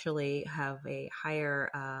still actually have a higher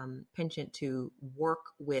penchant to work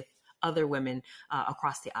with other women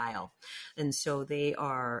across the aisle. And so they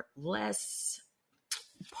are less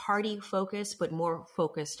party focused, but more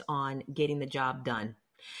focused on getting the job done.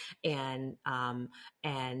 And I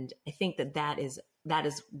think that is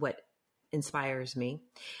what inspires me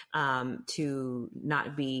to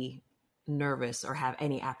not be nervous or have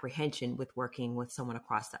any apprehension with working with someone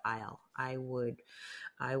across the aisle. I would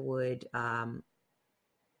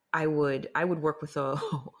work with a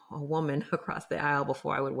woman across the aisle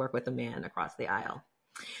before I would work with a man across the aisle.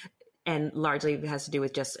 And largely it has to do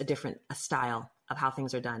with just a style of how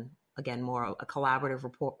things are done. Again, more a collaborative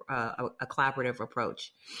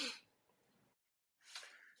approach.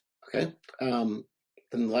 Okay. Then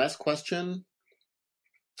the last question: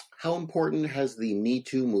 how important has the Me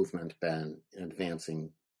Too movement been in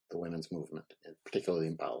advancing the women's movement, particularly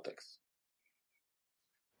in politics?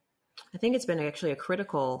 I think it's been actually a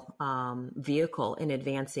critical vehicle in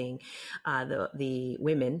advancing the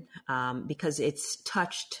women because it's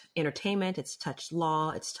touched entertainment, it's touched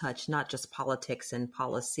law, it's touched not just politics and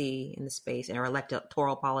policy in the space or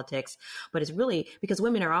electoral politics, but it's really because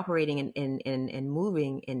women are operating and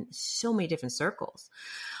moving in so many different circles.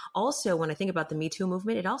 Also, when I think about the Me Too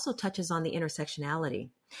movement, it also touches on the intersectionality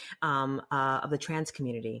of the trans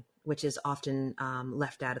community, which is often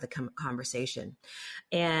left out of the conversation.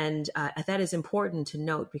 And that is important to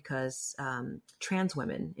note because trans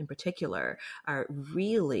women in particular are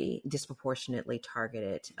really disproportionately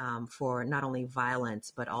targeted for not only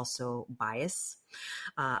violence, but also bias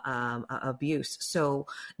abuse. So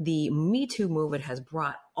the Me Too movement has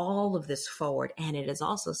brought all of this forward, and it has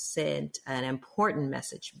also sent an important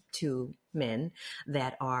message to men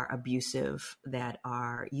that are abusive, that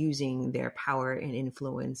are using their power and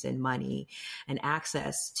influence and money and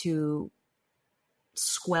access to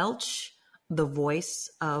squelch the voice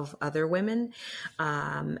of other women.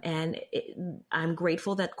 I'm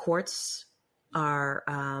grateful that courts are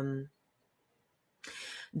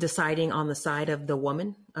deciding on the side of the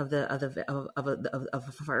woman, of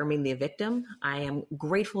affirming the victim. I am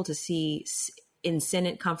grateful to see in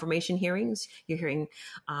Senate confirmation hearings, you're hearing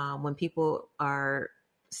when people are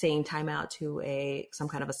saying time out to some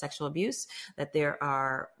kind of a sexual abuse, that there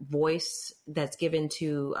are voice that's given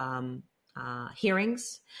to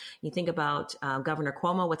hearings. You think about Governor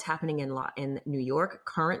Cuomo, what's happening in New York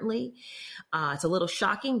currently. It's a little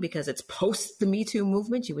shocking because it's post the Me Too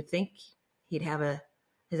movement. You would think he'd have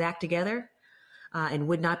his act together and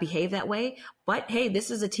would not behave that way. But hey,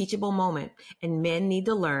 this is a teachable moment, and men need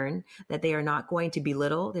to learn that they are not going to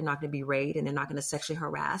belittle, they're not going to berate, and they're not going to sexually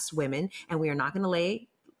harass women, and we are not going to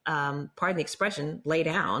pardon the expression, lay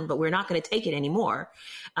down, but we're not going to take it anymore,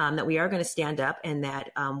 that we are going to stand up, and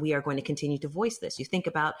that we are going to continue to voice this. You think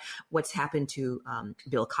about what's happened to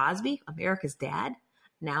Bill Cosby, America's dad,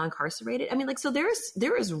 now incarcerated. I mean, so there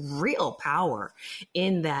is real power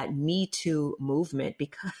in that Me Too movement,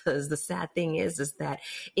 because the sad thing is that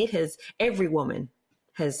every woman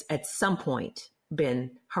has at some point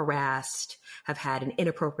been harassed, have had an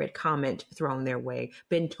inappropriate comment thrown their way,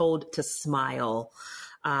 been told to smile,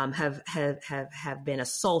 have been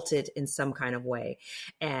assaulted in some kind of way.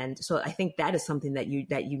 And so I think that is something that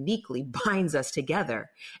uniquely binds us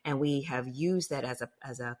together. And we have used that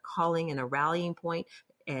as a calling and a rallying point,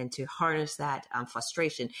 and to harness that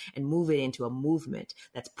frustration and move it into a movement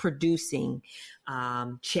that's producing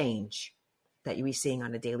change that you're seeing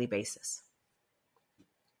on a daily basis.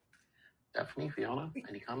 Stephanie, Fiona,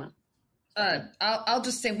 any comment? I'll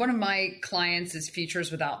just say one of my clients is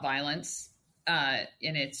Futures Without Violence, and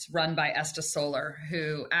it's run by Esta Solar,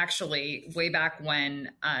 who actually way back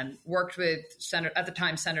when worked with at the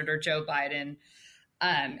time Senator Joe Biden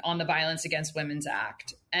on the Violence Against Women's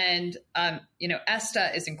Act. And,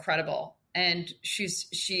 Esta is incredible, and she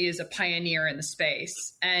is a pioneer in the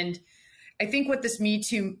space. And I think what this Me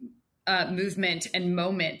Too movement and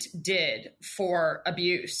moment did for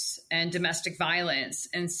abuse and domestic violence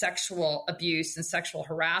and sexual abuse and sexual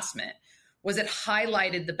harassment was it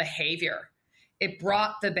highlighted the behavior. It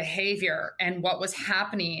brought the behavior and what was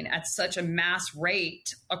happening at such a mass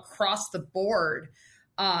rate across the board.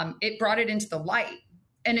 It brought it into the light.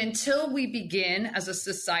 And until we begin as a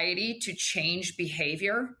society to change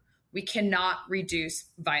behavior, we cannot reduce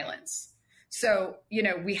violence. So,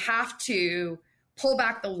 we have to pull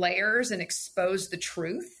back the layers and expose the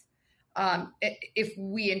truth if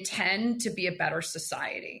we intend to be a better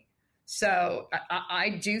society. So I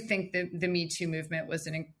do think that the Me Too movement was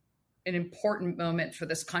an important moment for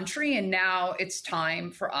this country. And now it's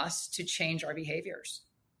time for us to change our behaviors.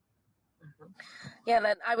 Yeah,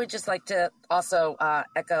 and I would just like to also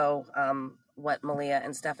echo what Malia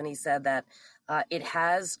and Stephanie said, that it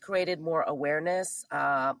has created more awareness,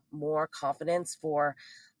 more confidence for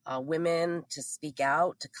women to speak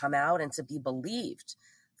out, to come out, and to be believed.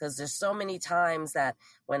 Because there's so many times that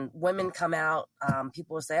when women come out,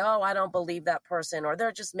 people will say, "Oh, I don't believe that person," or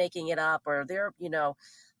they're just making it up, or they're,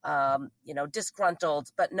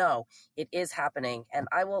 disgruntled. But no, it is happening. And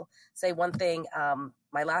I will say one thing.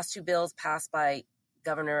 My last two bills passed by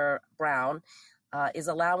Governor Brown is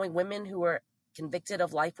allowing women who are convicted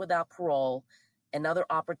of life without parole another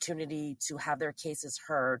opportunity to have their cases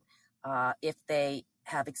heard if they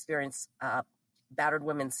have experienced battered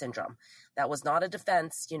women syndrome. That was not a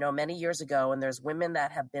defense, many years ago. And there's women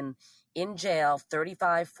that have been in jail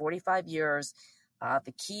 35, 45 years,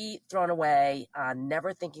 the key thrown away,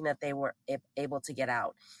 never thinking that they were able to get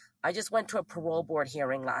out. I just went to a parole board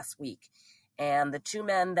hearing last week, and the two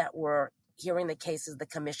men that were hearing the cases, the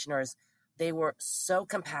commissioners, they were so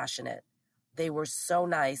compassionate. They were so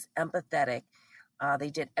nice, empathetic. They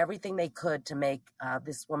did everything they could to make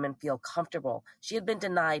this woman feel comfortable. She had been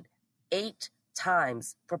denied 8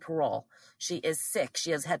 times for parole. She is sick.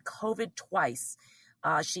 She has had COVID twice.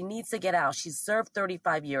 She needs to get out. She's served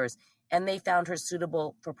 35 years, and they found her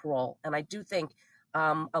suitable for parole. And I do think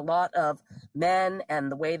a lot of men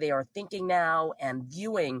and the way they are thinking now and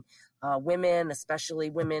viewing women, especially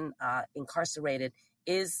women incarcerated,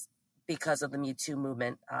 is because of the Me Too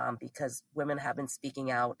movement, because women have been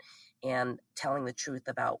speaking out and telling the truth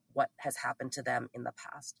about what has happened to them in the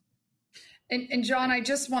past. And John, I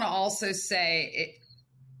just want to also say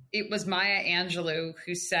it was Maya Angelou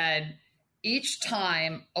who said, each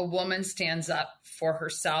time a woman stands up for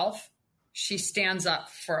herself, she stands up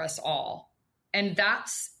for us all. And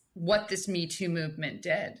that's what this Me Too movement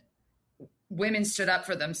did. Women stood up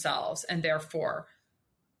for themselves, and therefore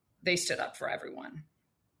they stood up for everyone.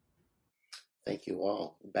 Thank you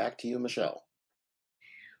all. Back to you, Michelle.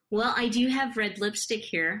 Well, I do have red lipstick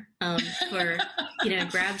here for,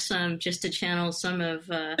 grab some just to channel some of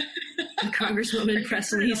Congresswoman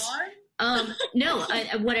Presley's. No,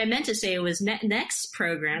 what I meant to say was the next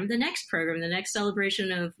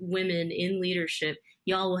celebration of women in leadership,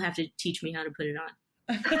 y'all will have to teach me how to put it on.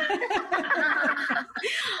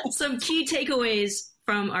 Some key takeaways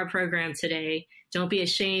from our program today. Don't be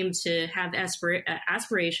ashamed to have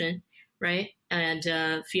aspiration, right? And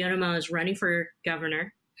Fiona Ma is running for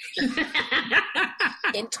governor.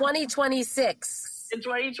 In 2026. In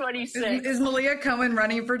 2026. Is Malia Cohen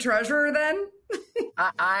running for treasurer then?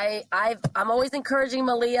 I'm always encouraging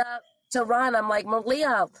Malia to run. I'm like,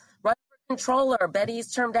 Malia, run for controller.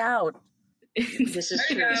 Betty's termed out. This is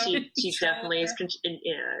true. She definitely is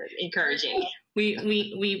encouraging.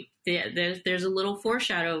 There's a little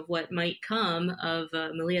foreshadow of what might come of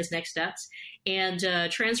Malia's next steps. And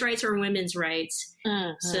trans rights are women's rights.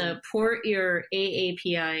 Mm-hmm. Support your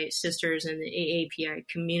AAPI sisters and the AAPI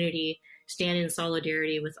community. Stand in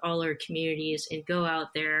solidarity with all our communities and go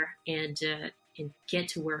out there and get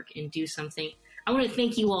to work and do something. I want to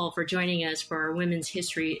thank you all for joining us for our Women's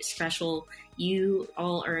History Special. You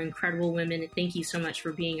all are incredible women. Thank you so much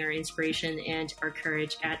for being our inspiration and our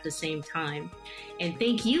courage at the same time. And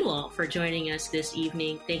thank you all for joining us this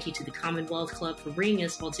evening. Thank you to the Commonwealth Club for bringing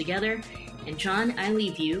us all together. And John, I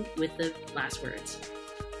leave you with the last words.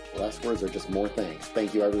 The last words are just more thanks.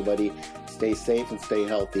 Thank you, everybody. Stay safe and stay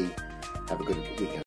healthy. Have a good weekend.